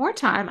I had more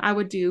time, I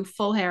would do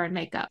full hair and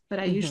makeup, but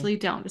I usually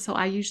don't. So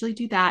I usually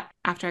do that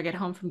after I get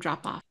home from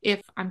drop off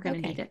if I'm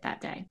going to need it that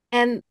day.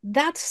 And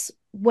that's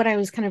what I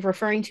was kind of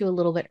referring to a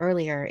little bit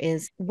earlier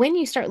is when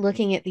you start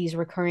looking at these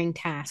recurring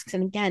tasks,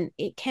 and again,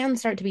 it can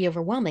start to be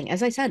overwhelming.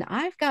 As I said,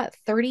 I've got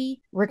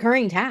 30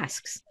 recurring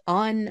tasks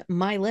on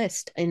my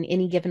list in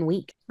any given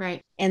week.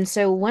 Right. And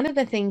so one of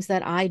the things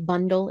that I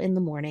bundle in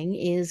the morning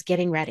is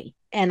getting ready.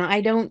 And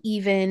I don't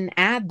even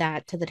add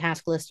that to the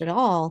task list at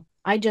all.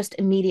 I just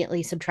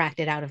immediately subtract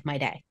it out of my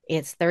day.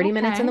 It's 30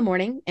 minutes in the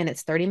morning and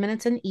it's 30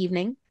 minutes in the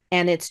evening.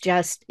 And it's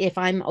just, if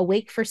I'm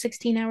awake for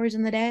 16 hours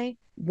in the day,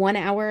 1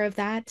 hour of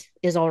that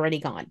is already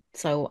gone.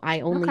 So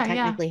I only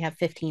technically have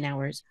 15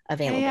 hours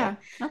available. Yeah.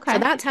 Okay. So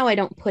that's how I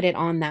don't put it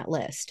on that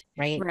list,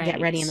 right?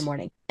 Get ready in the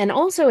morning. And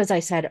also, as I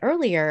said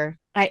earlier,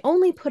 I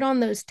only put on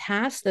those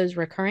tasks, those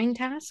recurring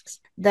tasks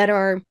that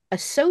are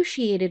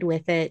associated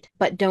with it,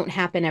 but don't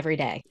happen every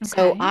day. Okay.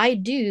 So I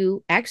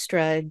do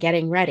extra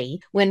getting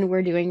ready when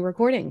we're doing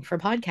recording for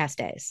podcast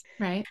days.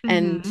 Right.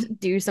 And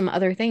do some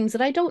other things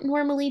that I don't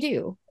normally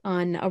do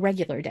on a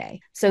regular day.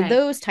 So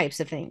those types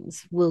of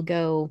things will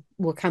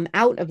come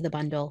out of the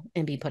bundle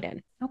and be put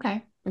in.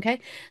 Okay.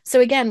 So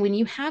again, when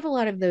you have a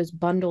lot of those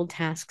bundled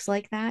tasks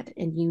like that,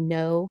 and you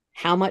know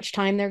how much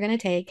time they're going to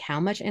take,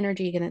 how much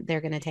energy they're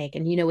going to take,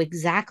 and you know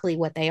exactly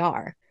what they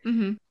are,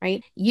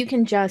 right? You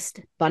can just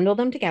bundle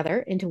them together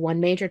into one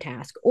major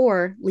task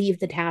or leave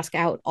the task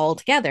out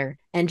altogether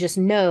and just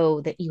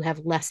know that you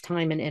have less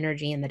time and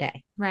energy in the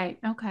day. Right.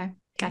 Okay.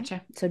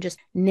 Gotcha. So just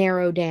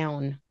narrow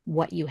down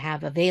what you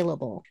have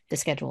available to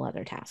schedule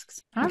other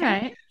tasks. All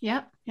right.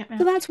 Yep.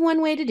 So that's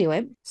one way to do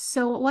it.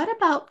 So what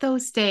about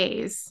those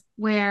days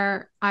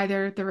where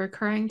either the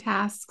recurring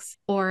tasks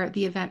or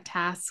the event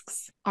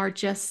tasks are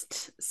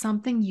just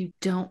something you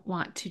don't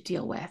want to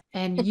deal with.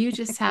 And you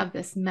just have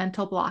this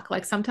mental block.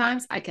 Like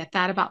sometimes I get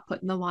that about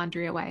putting the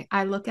laundry away.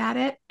 I look at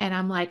it and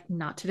I'm like,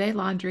 not today,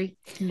 laundry.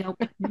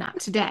 Nope, not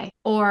today.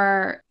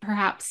 Or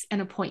perhaps an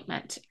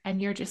appointment.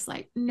 And you're just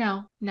like,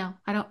 no,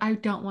 I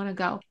don't want to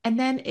go. And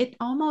then it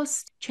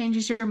almost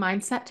changes your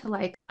mindset to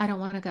like, I don't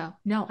want to go.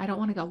 No, I don't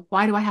want to go.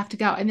 Why do I have to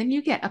go? And then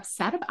you get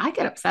upset. I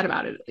get upset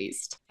about it at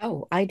least.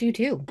 Oh, I do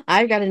too.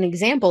 I've got an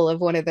example of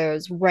one of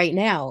those right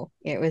now.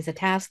 It was a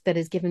task that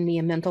has given me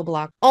a mental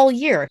block all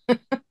year.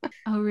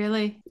 Oh,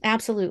 really?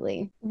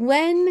 Absolutely.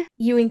 When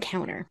you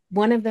encounter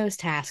one of those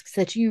tasks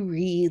that you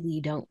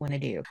really don't want to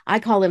do, I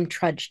call them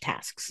trudge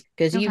tasks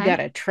because you've got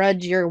to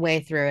trudge your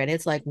way through it.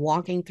 It's like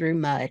walking through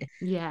mud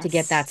to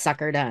get that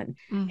sucker done.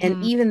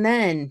 And even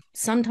then,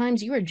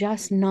 sometimes you are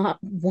just not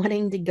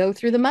wanting to go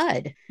through the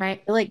mud.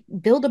 Right. Like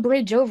build a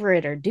bridge over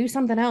it or do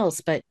something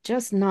else, but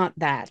just not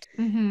that.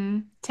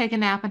 Take a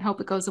nap and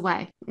hope it goes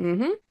away.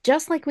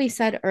 Just like we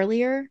said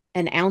earlier,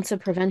 an ounce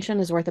of prevention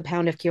is worth a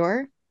pound of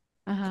cure.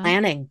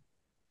 Planning.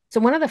 So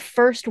one of the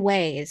first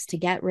ways to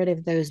get rid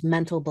of those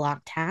mental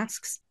block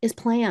tasks is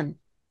plan.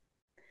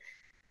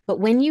 But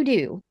when you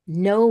do,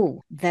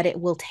 know that it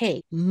will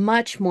take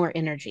much more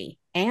energy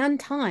and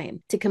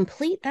time to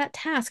complete that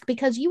task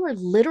because you are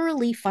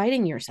literally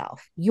fighting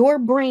yourself. Your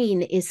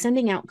brain is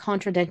sending out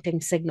contradicting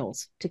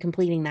signals to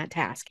completing that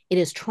task. It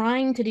is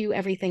trying to do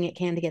everything it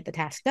can to get the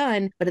task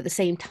done, but at the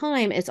same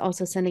time, it's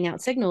also sending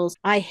out signals.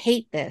 I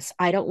hate this.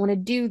 I don't want to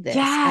do this.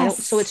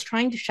 So it's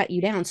trying to shut you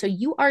down. So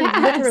you are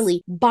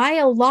literally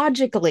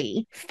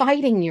biologically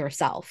fighting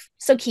yourself.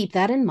 So keep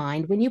that in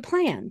mind when you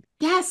plan.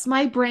 Yes,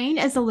 my brain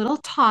is a little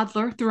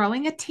toddler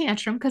throwing a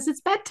tantrum because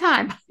it's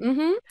bedtime.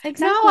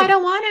 Exactly. No, I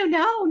don't want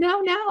to.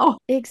 No.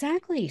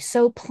 Exactly.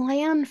 So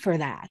plan for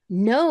that.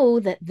 Know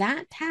that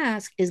that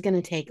task is going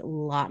to take a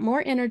lot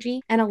more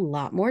energy and a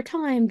lot more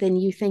time than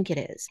you think it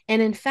is.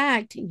 And in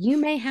fact, you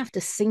may have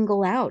to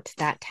single out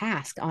that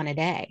task on a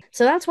day.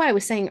 So that's why I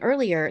was saying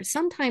earlier,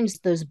 sometimes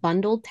those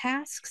bundled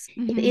tasks,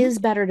 it is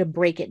better to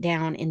break it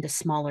down into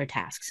smaller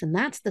tasks. And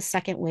that's the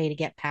second way to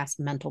get past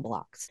mental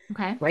blocks.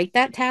 Okay. Break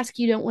that task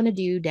you don't want to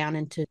do down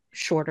into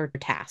shorter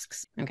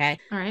tasks. Okay.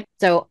 All right.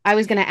 So I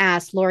was going to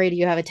ask, Lori, do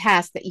you have a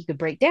task that you could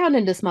break down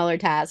into smaller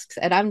tasks?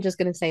 And I'm just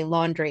going to say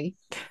laundry.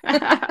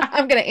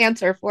 I'm going to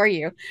answer for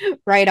you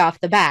right off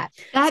the bat.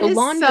 That is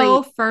laundry,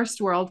 so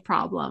first world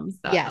problems,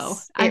 though.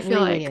 Yes, I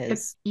feel really like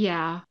is.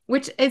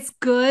 Which is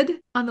good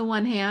on the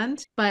one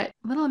hand, but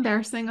a little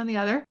embarrassing on the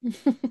other.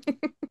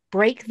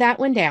 Break that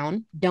one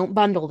down. Don't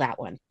bundle that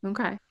one.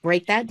 Okay.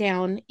 Break that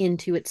down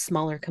into its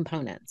smaller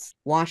components.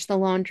 Wash the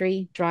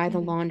laundry, dry the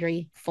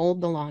laundry, fold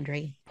the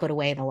laundry, put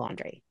away the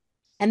laundry.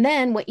 And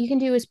then what you can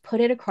do is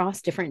put it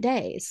across different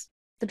days.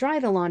 To dry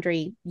the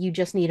laundry, you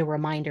just need a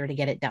reminder to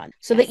get it done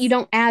so that you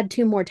don't add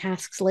 2 more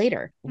tasks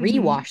later.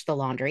 Rewash the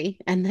laundry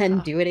and then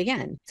do it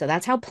again. So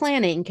that's how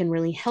planning can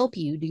really help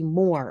you do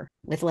more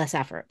with less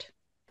effort.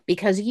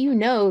 Because you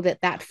know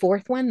that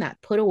fourth one, that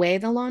put away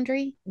the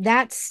laundry,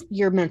 that's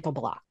your mental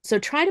block. So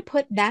try to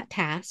put that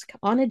task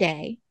on a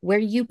day where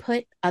you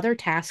put other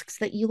tasks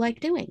that you like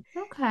doing.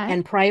 Okay.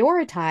 And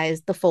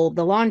prioritize the fold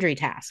the laundry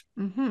task.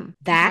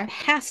 That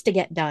has to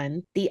get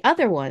done. The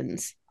other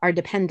ones are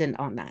dependent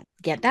on that.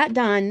 Get that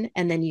done,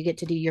 and then you get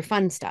to do your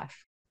fun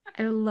stuff.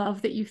 I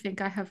love that you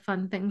think I have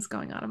fun things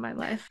going on in my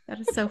life.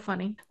 That is so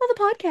funny. Well,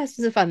 the podcast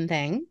is a fun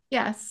thing.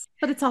 Yes,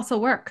 but it's also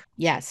work.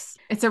 Yes.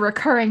 It's a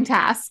recurring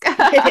task.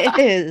 It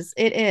is.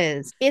 It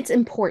is. It's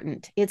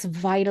important. It's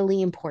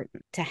vitally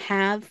important to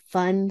have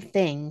fun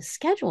things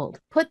scheduled.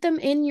 Put them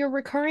in your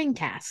recurring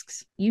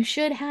tasks. You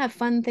should have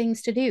fun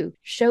things to do.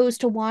 Shows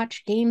to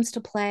watch, games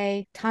to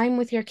play, time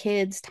with your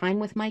kids, time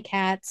with my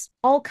cats,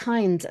 all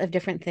kinds of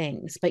different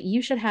things. But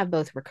you should have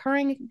both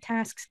recurring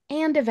tasks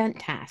and event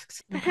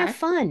tasks. But have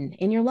fun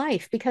in your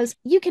life because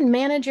you can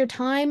manage your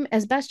time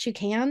as best you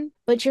can,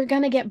 but you're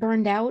going to get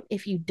burned out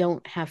if you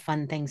don't have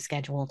fun things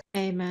scheduled.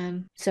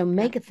 Amen. So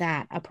make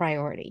that a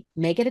priority.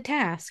 Make it a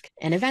task,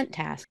 an event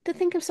task, to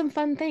think of some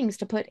fun things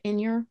to put in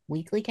your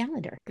weekly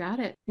calendar. Got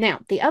it. Now,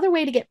 the other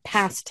way to get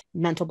past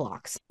mental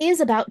blocks is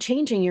about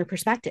changing your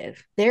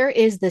perspective. There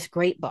is this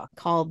great book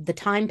called The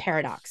Time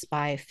Paradox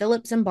by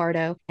Philip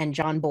Zimbardo and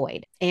John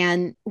Boyd.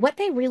 And what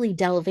they really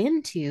delve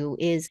into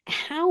is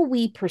how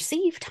we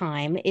perceive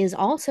time is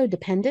also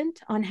dependent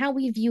on how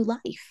we view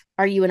life.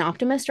 Are you an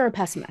optimist or a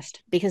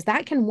pessimist? Because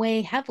that can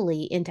weigh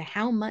heavily into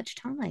how much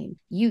time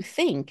you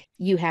think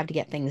you have to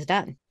get things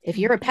done. If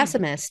you're a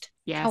pessimist,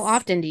 how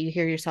often do you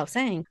hear yourself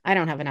saying, I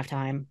don't have enough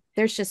time?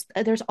 There's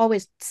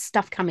always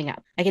stuff coming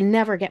up. I can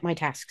never get my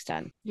tasks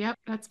done. Yep,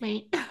 that's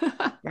me.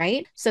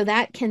 Right? So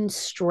that can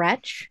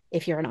stretch,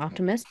 if you're an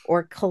optimist,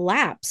 or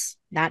collapse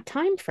that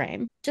time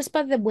frame just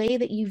by the way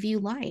that you view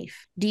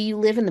life. Do you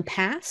live in the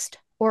past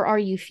or are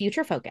you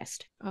future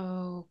focused?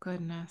 Oh,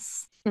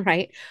 goodness.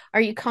 Right?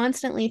 Are you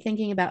constantly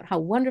thinking about how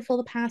wonderful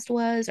the past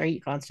was? Are you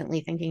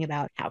constantly thinking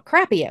about how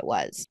crappy it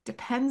was?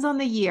 Depends on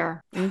the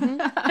year.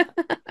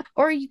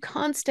 Or are you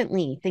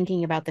constantly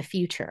thinking about the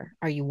future?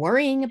 Are you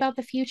worrying about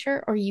the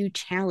future? Or are you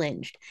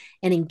challenged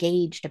and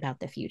engaged about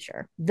the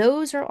future?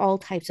 Those are all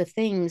types of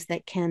things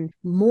that can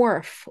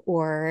morph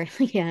or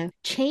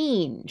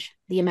change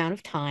the amount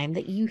of time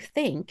that you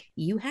think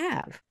you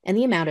have and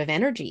the amount of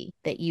energy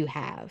that you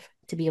have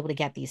to be able to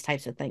get these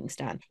types of things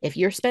done. If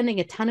you're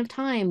spending a ton of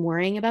time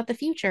worrying about the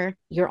future,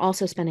 you're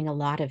also spending a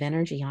lot of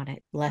energy on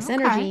it. Less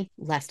energy,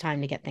 less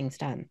time to get things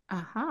done.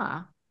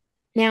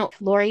 Now,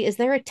 Lori, is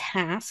there a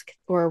task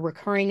or a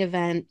recurring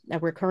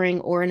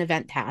or an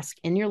event task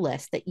in your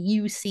list that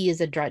you see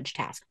as a drudge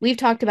task? We've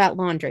talked about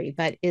laundry,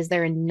 but is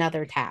there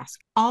another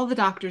task? All the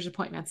doctor's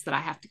appointments that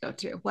I have to go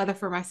to, whether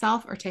for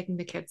myself or taking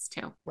the kids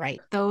to.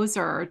 Right. Those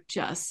are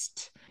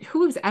just,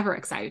 who's ever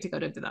excited to go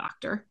to the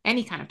doctor?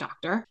 Any kind of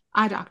doctor,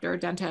 eye doctor,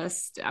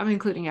 dentist, I'm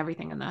including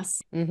everything in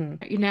this.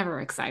 Mm-hmm. You're never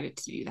excited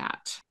to do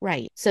that.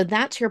 Right. So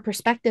that's your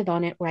perspective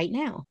on it right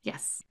now.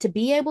 Yes. To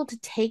be able to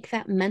take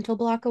that mental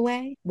block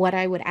away, what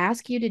I would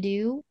ask you to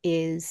do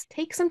is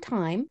take some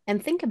time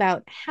and think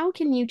about how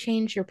can you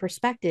change your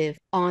perspective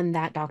on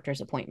that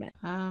doctor's appointment.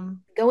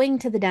 Going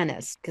to the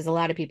dentist, because a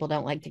lot of people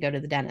don't like to go to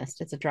the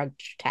dentist. It's a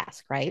drudge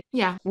task, right?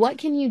 Yeah. What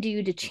can you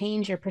do to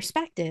change your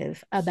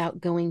perspective about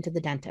going to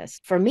the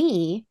dentist? For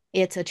me,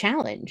 it's a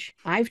challenge.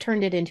 I've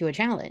turned it into a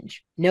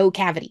challenge. No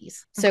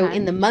cavities. So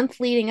in the month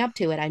leading up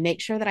to it, I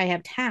make sure that I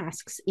have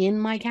tasks in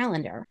my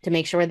calendar to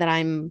make sure that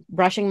I'm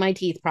brushing my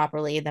teeth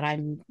properly, that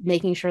I'm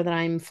making sure that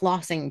I'm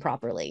flossing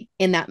properly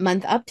in that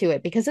month up to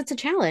it, because it's a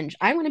challenge.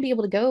 I want to be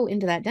able to go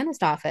into that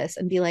dentist office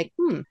and be like,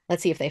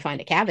 let's see if they find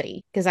a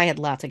cavity, because I had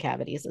lots of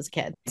cavities as a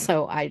kid.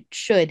 So I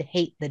should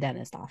hate the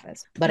dentist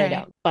office, but I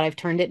don't. But I've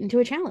turned it into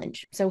a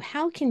challenge. So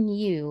how can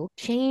you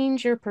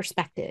change your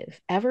perspective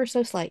ever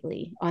so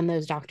slightly on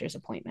those doctor's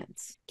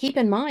appointments? Keep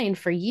in mind,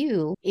 for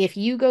you, if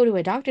you go to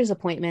a doctor's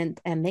appointment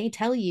and they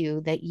tell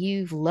you that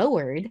you've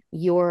lowered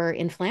your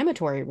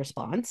inflammatory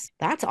response,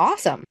 that's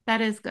awesome. That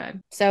is good.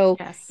 So,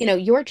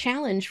 your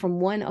challenge from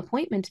one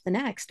appointment to the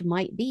next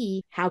might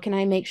be, how can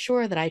I make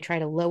sure that I try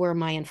to lower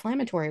my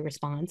inflammatory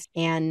response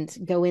and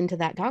go into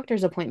that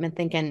doctor's appointment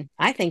thinking,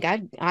 I think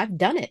I've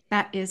done it.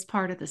 That is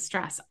part of the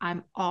stress.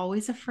 I'm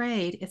always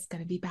afraid it's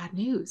going to be bad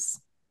news.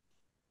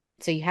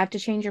 So you have to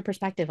change your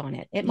perspective on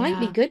it. It might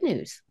be good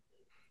news.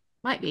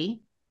 Might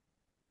be.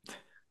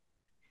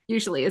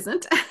 Usually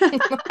isn't.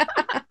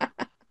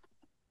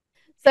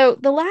 So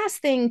the last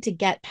thing to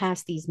get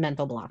past these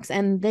mental blocks,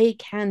 and they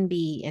can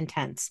be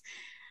intense.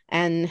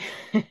 And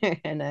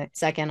in a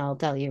second, I'll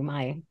tell you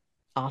my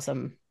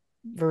awesome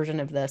version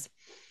of this.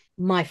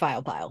 My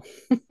file pile.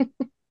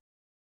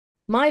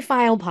 My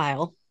file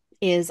pile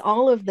is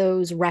all of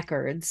those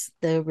records,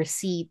 the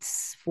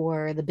receipts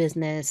for the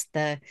business,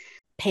 the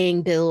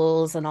paying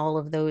bills and all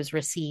of those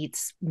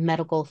receipts,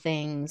 medical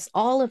things,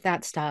 all of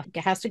that stuff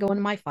has to go into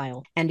my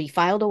file and be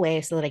filed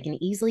away so that I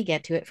can easily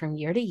get to it from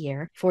year to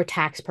year for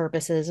tax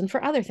purposes and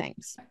for other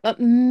things. But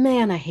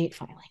man, I hate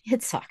filing.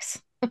 It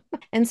sucks.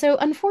 And so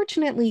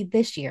unfortunately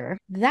this year,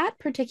 that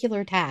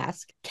particular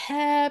task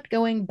kept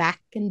going back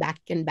and back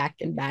and back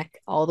and back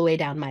all the way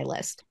down my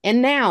list.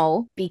 And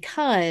now,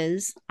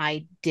 because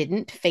I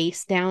didn't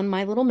face down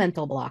my little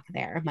mental block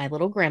there, my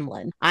little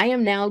gremlin, I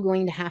am now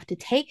going to have to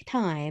take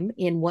time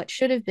in what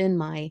should have been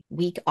my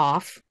week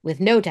off with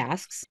no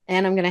tasks,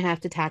 and I'm going to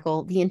have to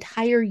tackle the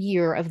entire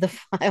year of the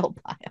file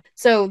pile.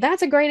 So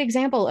that's a great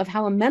example of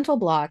how a mental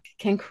block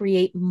can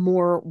create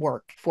more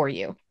work for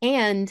you,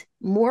 and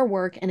more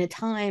work in a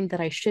time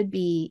that I should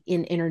be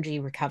in energy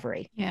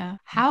recovery. Yeah.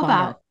 How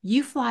about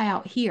you fly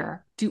out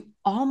here, do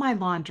all my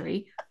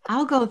laundry.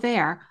 I'll go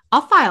there.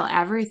 I'll file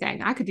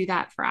everything. I could do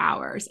that for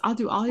hours. I'll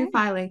do all your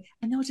filing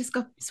and then we'll just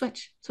go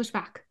switch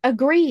back.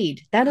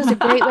 Agreed. That is a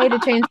great way to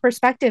change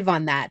perspective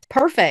on that.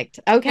 Perfect.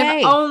 Okay.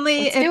 If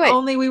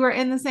only we were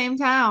in the same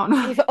town.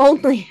 If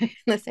only in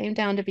the same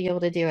town to be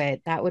able to do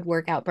it. That would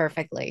work out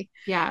perfectly.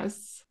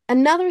 Yes.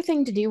 Another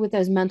thing to do with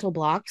those mental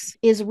blocks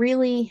is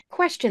really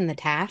question the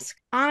task.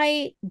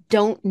 I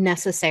don't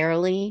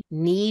necessarily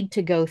need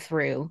to go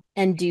through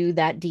and do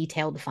that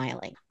detailed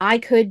filing. I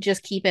could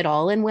just keep it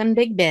all in one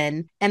big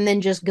bin and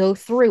then just go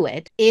through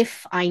it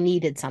if I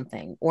needed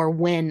something or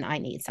when I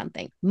need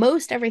something.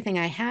 Most everything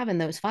I have in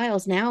those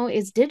files now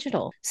is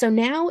digital. So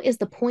now is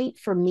the point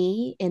for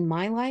me in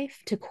my life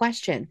to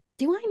question,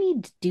 do I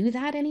need to do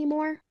that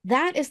anymore?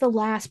 That is the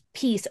last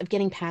piece of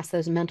getting past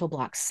those mental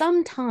blocks.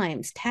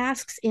 Sometimes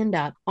tasks end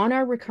up on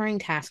our recurring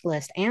task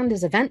list and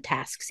as event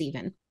tasks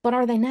even, but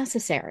are they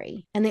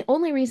necessary? And the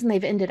only reason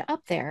they've ended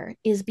up there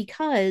is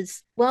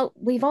because, well,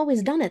 we've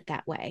always done it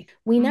that way.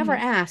 We never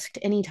asked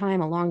any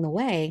time along the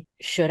way,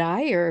 should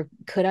I or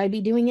could I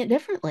be doing it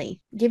differently?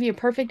 Give you a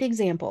perfect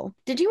example.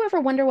 Did you ever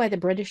wonder why the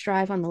British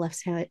drive on the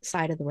left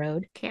side of the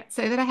road? Can't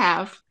say that I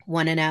have.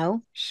 Want to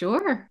know?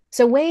 Sure.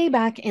 So way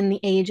back in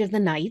the age of the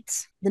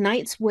knights, the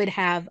knights would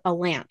have a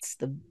lance,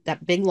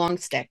 that big long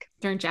stick.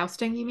 During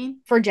jousting, you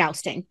mean? For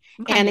jousting.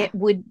 Okay, and yeah. it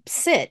would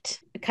sit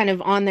kind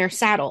of on their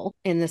saddle,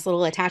 in this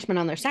little attachment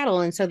on their saddle.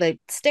 And so the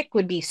stick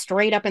would be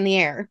straight up in the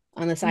air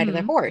on the side of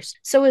their horse.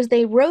 So as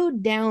they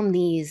rode down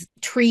these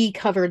tree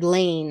covered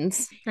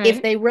lanes,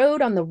 if they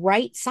rode on the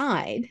right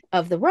side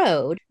of the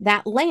road,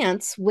 that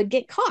lance would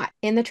get caught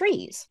in the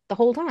trees the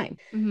whole time.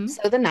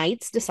 So the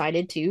knights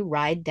decided to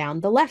ride down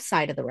the left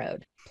side of the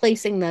road,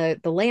 placing the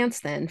lance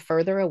then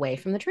further away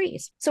from the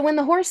trees. So when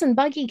the horse and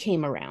buggy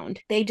came around,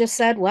 they just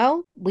said,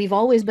 well, we've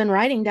always been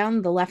riding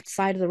down the left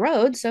side of the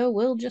road, so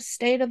we'll just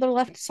stay to the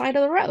left side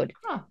of the road.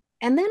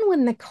 And then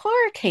when the car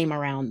came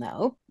around,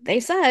 though, they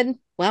said,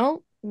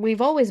 well,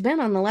 we've always been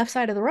on the left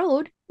side of the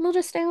road, we'll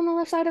just stay on the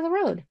left side of the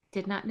road.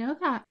 Did not know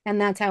that.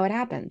 And that's how it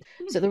happened.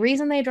 So the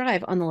reason they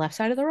drive on the left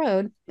side of the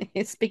road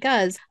is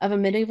because of a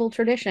medieval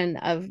tradition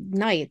of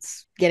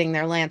knights getting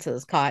their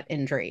lances caught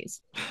in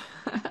trees.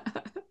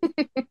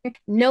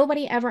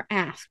 Nobody ever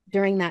asked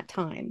during that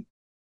time.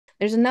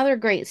 There's another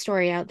great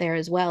story out there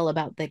as well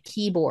about the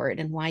keyboard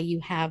and why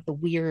you have the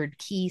weird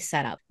key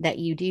setup that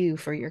you do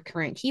for your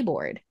current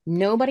keyboard.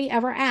 Nobody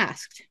ever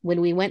asked when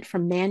we went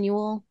from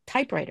manual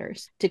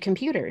typewriters to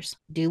computers,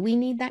 do we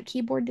need that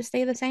keyboard to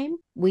stay the same?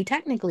 We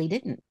technically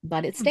didn't,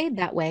 but it stayed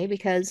that way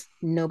because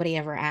nobody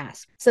ever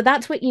asked. So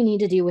that's what you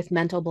need to do with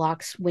mental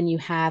blocks when you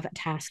have a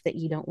task that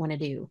you don't want to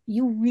do.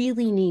 You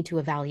really need to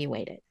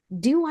evaluate it.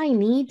 Do I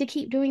need to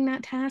keep doing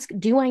that task?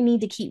 Do I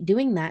need to keep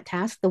doing that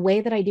task the way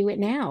that I do it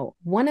now?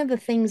 One of the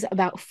things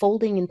about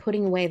folding and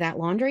putting away that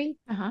laundry,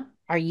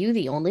 are you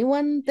the only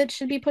one that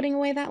should be putting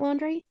away that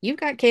laundry? You've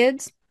got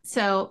kids.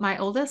 So my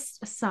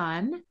oldest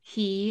son,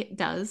 he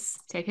does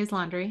take his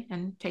laundry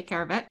and take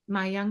care of it.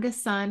 My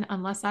youngest son,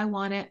 unless I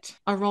want it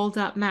a rolled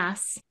up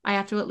mess, I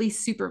have to at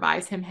least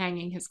supervise him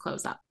hanging his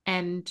clothes up.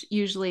 And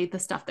usually the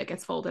stuff that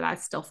gets folded, I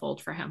still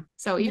fold for him.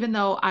 So even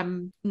though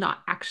I'm not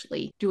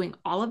actually doing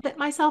all of it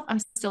myself, I'm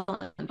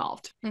still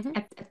involved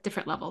at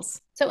different levels.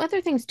 So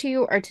other things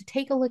too are to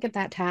take a look at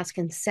that task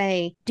and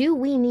say, do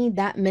we need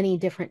that many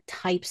different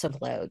types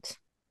of loads?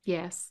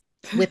 Yes.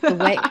 With the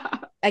way,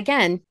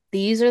 again,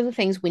 these are the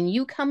things when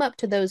you come up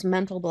to those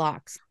mental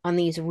blocks on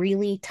these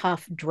really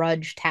tough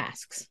drudge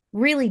tasks,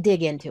 really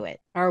dig into it.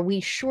 Are we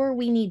sure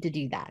we need to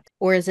do that?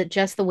 Or is it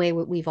just the way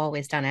we've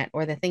always done it,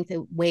 or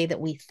the way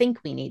that we think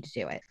we need to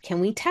do it?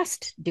 Can we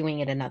test doing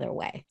it another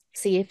way?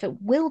 See if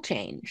it will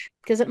change,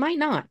 because it might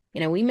not.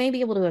 We may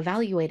be able to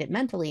evaluate it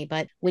mentally,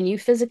 but when you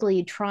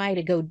physically try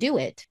to go do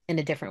it in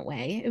a different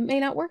way, it may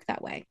not work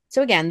that way.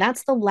 So again,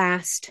 that's the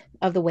last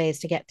of the ways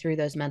to get through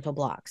those mental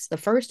blocks. The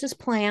first is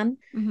plan.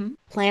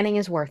 Planning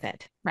is worth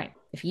it. Right.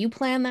 If you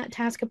plan that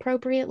task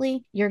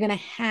appropriately, you're going to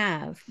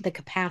have the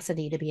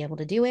capacity to be able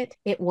to do it.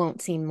 It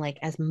won't seem like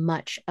as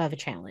much of a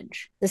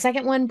challenge. The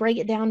second one, break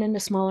it down into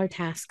smaller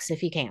tasks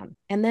if you can,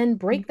 and then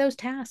break those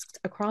tasks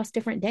across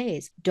different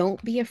days.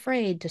 Don't be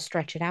afraid to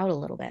stretch it out a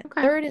little bit.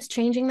 Okay. Third is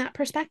changing that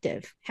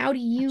perspective. How do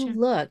you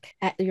look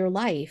at your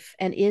life,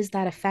 and is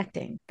that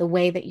affecting the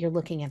way that you're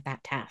looking at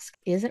that task?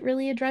 Is it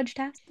really a drudge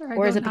task,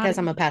 or is it because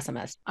I'm a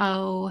pessimist?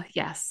 Oh,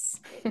 yes.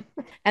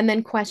 And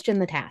then question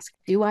the task.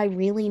 Do I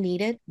really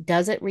need it?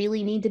 Does it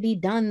really need to be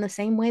done the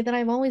same way that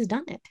I've always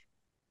done it?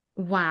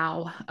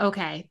 Wow.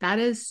 Okay. That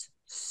is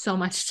so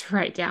much to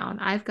write down.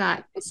 I've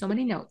got so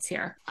many notes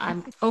here.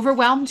 I'm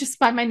overwhelmed just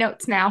by my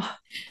notes now.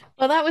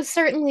 Well, that was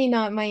certainly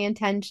not my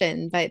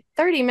intention, but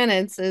 30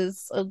 minutes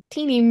is a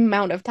teeny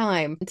amount of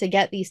time to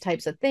get these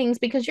types of things,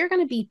 because you're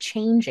going to be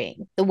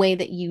changing the way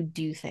that you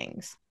do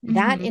things.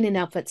 That in and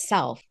of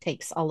itself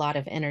takes a lot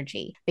of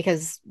energy,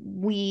 because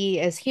we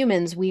as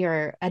humans, we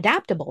are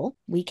adaptable.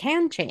 We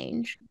can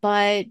change,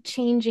 but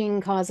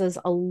changing causes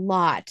a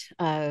lot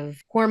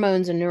of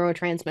hormones and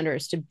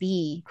neurotransmitters to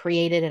be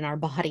created in our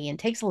body and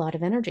takes a lot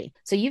of energy.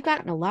 So you've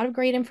gotten a lot of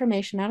great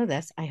information out of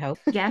this, I hope.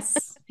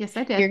 Yes. Yes,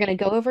 I did. You're going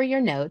to go over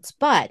your notes,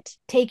 but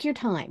take your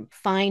time,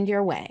 find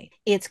your way.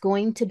 It's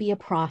going to be a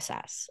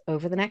process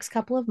over the next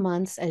couple of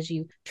months as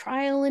you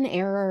trial and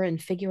error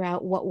and figure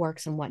out what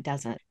works and what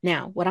doesn't.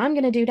 Now, what I'm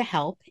going to do to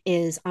help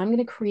is I'm going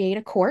to create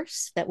a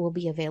course that will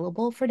be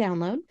available for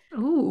download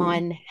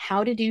on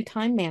how to do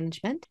time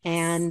management.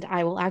 And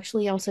I will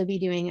actually also be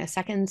doing a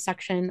second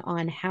section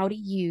on how to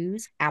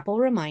use Apple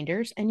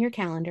reminders and your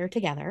calendar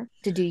together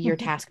to do your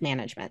task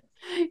management.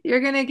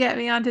 You're going to get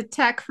me onto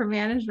tech for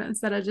management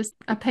instead of just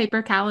a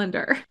paper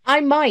calendar.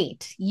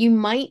 You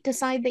might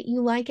decide that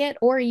you like it,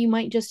 or you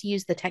might just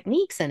use the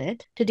techniques in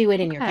it to do it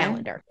in your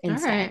calendar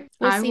instead. All right.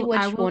 We'll see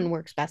which one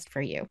works best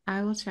for you.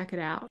 I will check it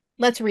out.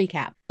 Let's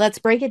recap. Let's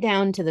break it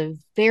down to the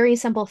very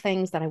simple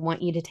things that I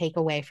want you to take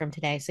away from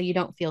today so you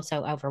don't feel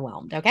so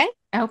overwhelmed, okay?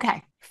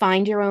 Okay.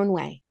 Find your own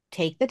way.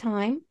 Take the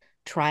time,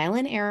 trial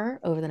and error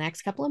over the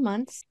next couple of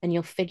months, and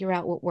you'll figure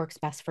out what works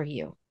best for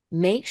you.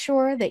 Make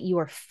sure that you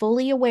are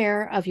fully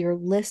aware of your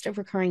list of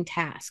recurring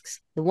tasks.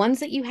 The ones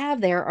that you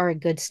have there are a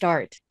good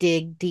start.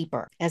 Dig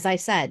deeper. As I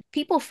said,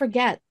 people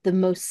forget the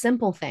most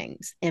simple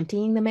things: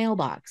 emptying the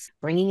mailbox,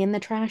 bringing in the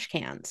trash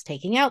cans,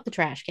 taking out the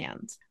trash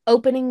cans,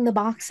 opening the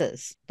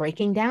boxes,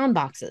 breaking down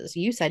boxes.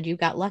 You said you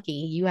got lucky.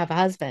 You have a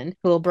husband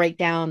who will break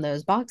down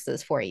those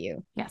boxes for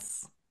you.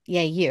 Yes.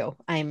 Yay, you.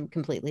 I'm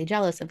completely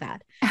jealous of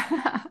that.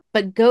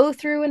 But go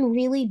through and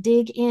really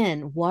dig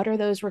in. What are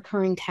those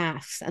recurring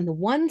tasks? And the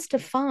ones to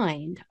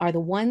find are the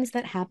ones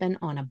that happen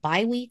on a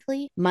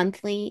bi-weekly,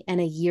 monthly, and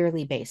a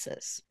yearly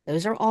basis.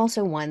 Those are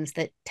also ones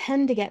that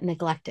tend to get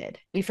neglected.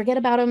 We forget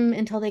about them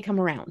until they come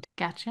around.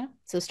 Gotcha.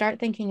 So start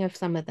thinking of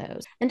some of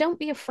those. And don't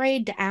be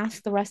afraid to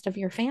ask the rest of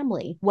your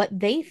family what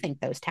they think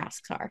those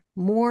tasks are.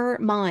 More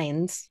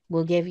minds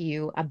will give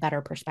you a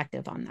better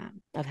perspective on that,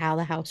 of how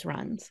the house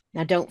runs.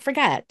 Now, don't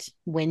forget,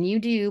 when you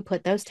do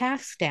put those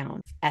tasks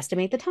down,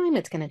 estimate the time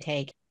it's going to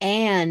take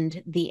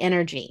and the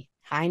energy,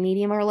 high,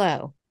 medium, or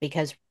low,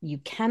 because you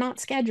cannot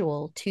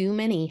schedule too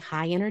many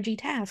high energy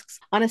tasks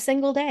on a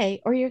single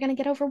day or you're going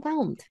to get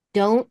overwhelmed.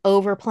 Don't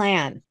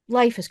overplan.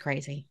 Life is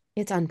crazy.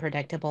 It's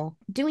unpredictable.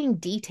 Doing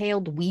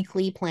detailed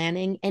weekly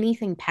planning,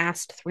 anything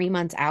past 3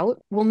 months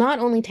out, will not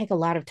only take a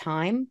lot of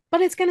time,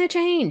 but it's going to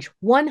change.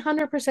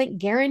 100%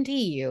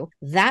 guarantee you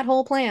that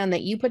whole plan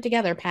that you put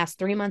together past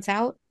 3 months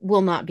out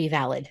will not be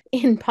valid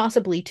in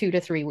possibly 2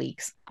 to 3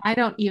 weeks. I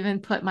don't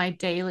even put my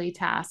daily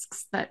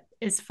tasks that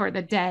is for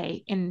the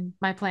day in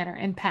my planner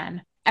in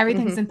pen.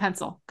 Everything's in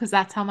pencil because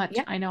that's how much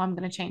I know I'm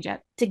going to change it.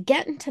 To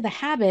get into the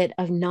habit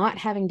of not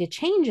having to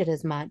change it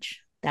as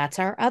much, that's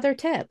our other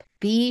tip.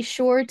 Be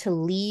sure to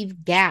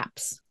leave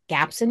gaps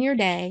in your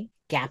day,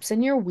 gaps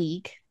in your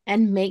week,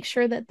 and make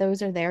sure that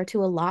those are there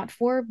to allot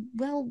for,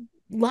 well,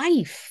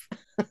 life.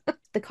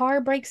 The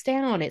car breaks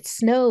down, it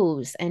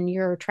snows, and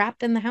you're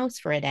trapped in the house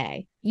for a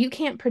day. You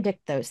can't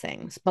predict those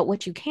things, but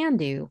what you can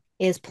do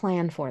is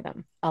plan for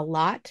them.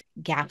 Allot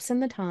gaps in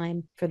the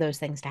time for those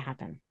things to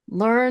happen.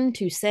 Learn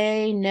to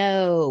say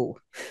no.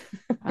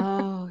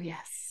 Oh,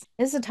 yes.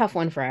 This is a tough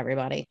one for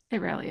everybody.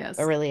 It really is.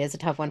 It really is a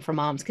tough one for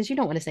moms because you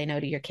don't want to say no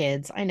to your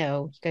kids. I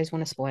know you guys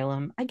want to spoil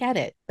them. I get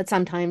it. But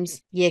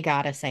sometimes you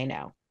gotta say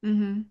no.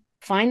 Mm-hmm.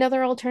 Find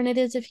other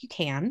alternatives if you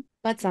can,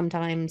 but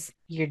sometimes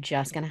you're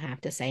just going to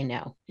have to say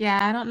no. Yeah,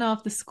 I don't know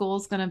if the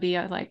school's going to be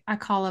like, I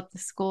call up the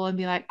school and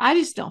be like, I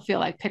just don't feel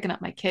like picking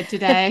up my kid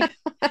today.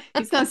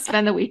 He's going to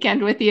spend the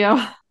weekend with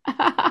you.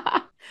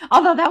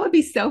 Although that would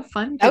be so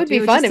fun. That would be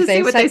fun if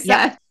they what they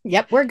said.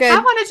 Yep, we're good. I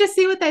want to just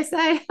see what they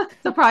say.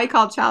 They'll probably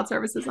call child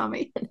services on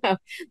me. No,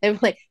 they're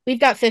like, we've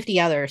got 50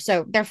 others,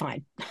 so they're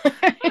fine.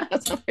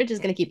 So we're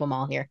just going to keep them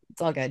all here.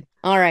 It's all good.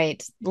 All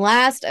right.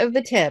 Last of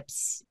the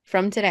tips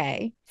from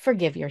today.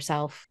 Forgive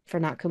yourself for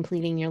not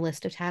completing your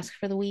list of tasks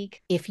for the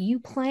week. If you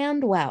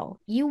planned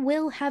well, you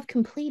will have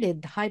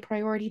completed the high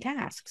priority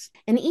tasks.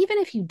 And even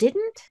if you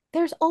didn't,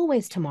 there's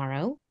always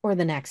tomorrow or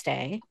the next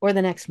day or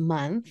the next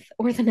month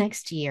or the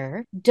next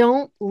year.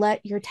 Don't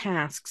let your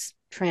tasks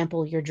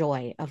trample your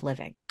joy of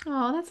living.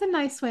 Oh, that's a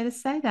nice way to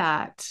say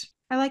that.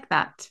 I like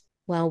that.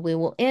 Well, we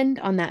will end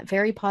on that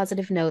very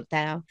positive note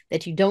now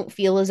that you don't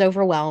feel as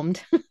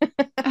overwhelmed.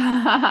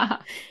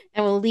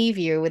 And we'll leave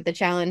you with the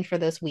challenge for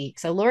this week.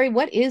 So, Lori,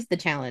 what is the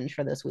challenge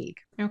for this week?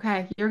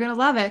 Okay, you're going to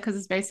love it because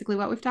it's basically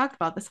what we've talked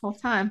about this whole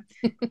time.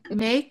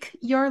 Make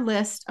your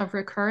list of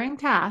recurring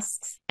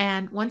tasks.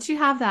 And once you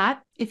have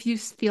that, if you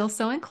feel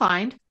so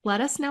inclined, let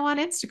us know on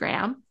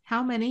Instagram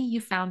how many you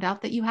found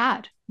out that you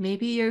had.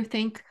 Maybe you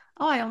think,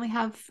 oh, I only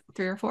have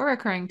 3 or 4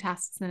 recurring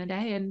tasks in a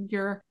day. And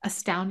you're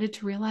astounded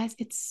to realize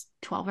it's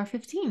 12 or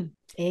 15.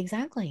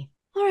 Exactly.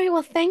 All right.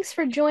 Well, thanks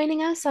for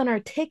joining us on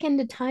our tick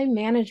into time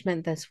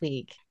management this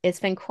week. It's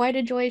been quite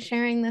a joy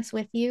sharing this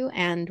with you,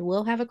 and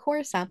we'll have a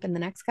course up in the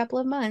next couple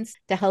of months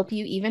to help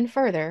you even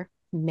further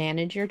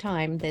manage your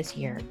time this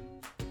year.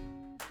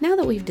 Now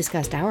that we've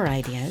discussed our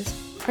ideas,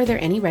 are there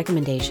any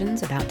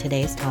recommendations about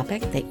today's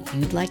topic that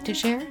you'd like to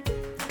share?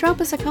 Drop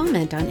us a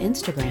comment on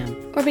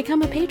Instagram or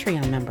become a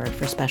Patreon member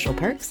for special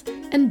perks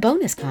and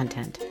bonus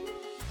content.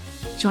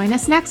 Join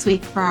us next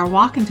week for our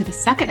walk into the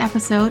second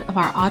episode of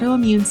our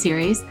autoimmune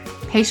series,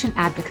 Patient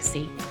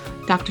Advocacy.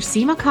 Dr.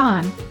 Seema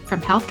Khan from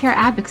Healthcare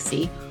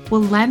Advocacy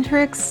will lend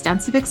her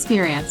extensive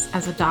experience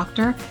as a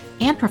doctor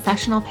and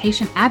professional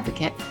patient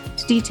advocate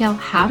to detail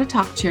how to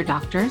talk to your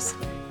doctors,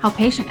 how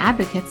patient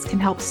advocates can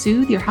help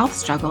soothe your health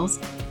struggles,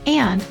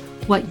 and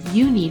what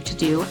you need to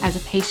do as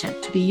a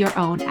patient to be your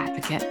own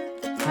advocate.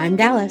 I'm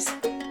Dallas.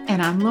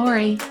 And I'm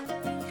Lori.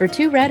 For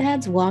Two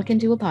Redheads Walk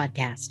Into a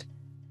Podcast.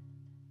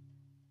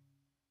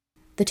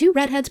 The Two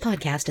Redheads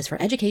podcast is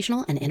for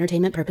educational and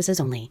entertainment purposes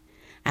only.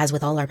 As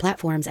with all our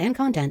platforms and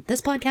content, this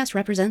podcast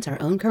represents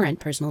our own current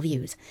personal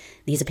views.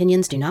 These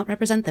opinions do not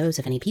represent those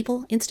of any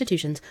people,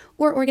 institutions,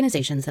 or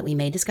organizations that we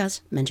may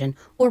discuss, mention,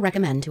 or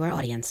recommend to our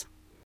audience.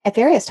 At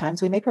various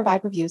times, we may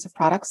provide reviews of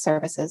products,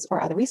 services,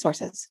 or other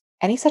resources.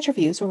 Any such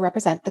reviews will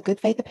represent the good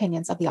faith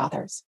opinions of the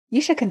authors.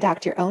 You should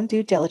conduct your own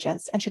due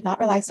diligence and should not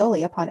rely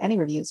solely upon any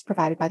reviews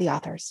provided by the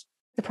authors.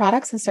 The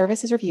products and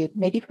services reviewed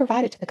may be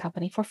provided to the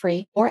company for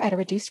free or at a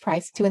reduced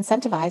price to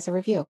incentivize a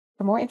review.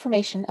 For more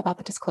information about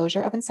the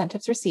disclosure of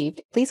incentives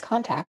received, please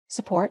contact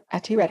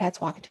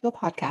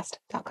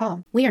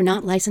support@tworedheadswalkintoapodcast.com. We are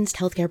not licensed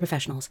healthcare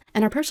professionals,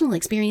 and our personal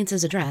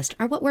experiences addressed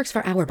are what works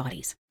for our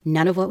bodies.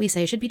 None of what we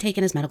say should be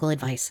taken as medical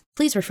advice.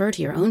 Please refer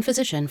to your own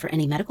physician for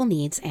any medical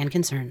needs and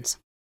concerns.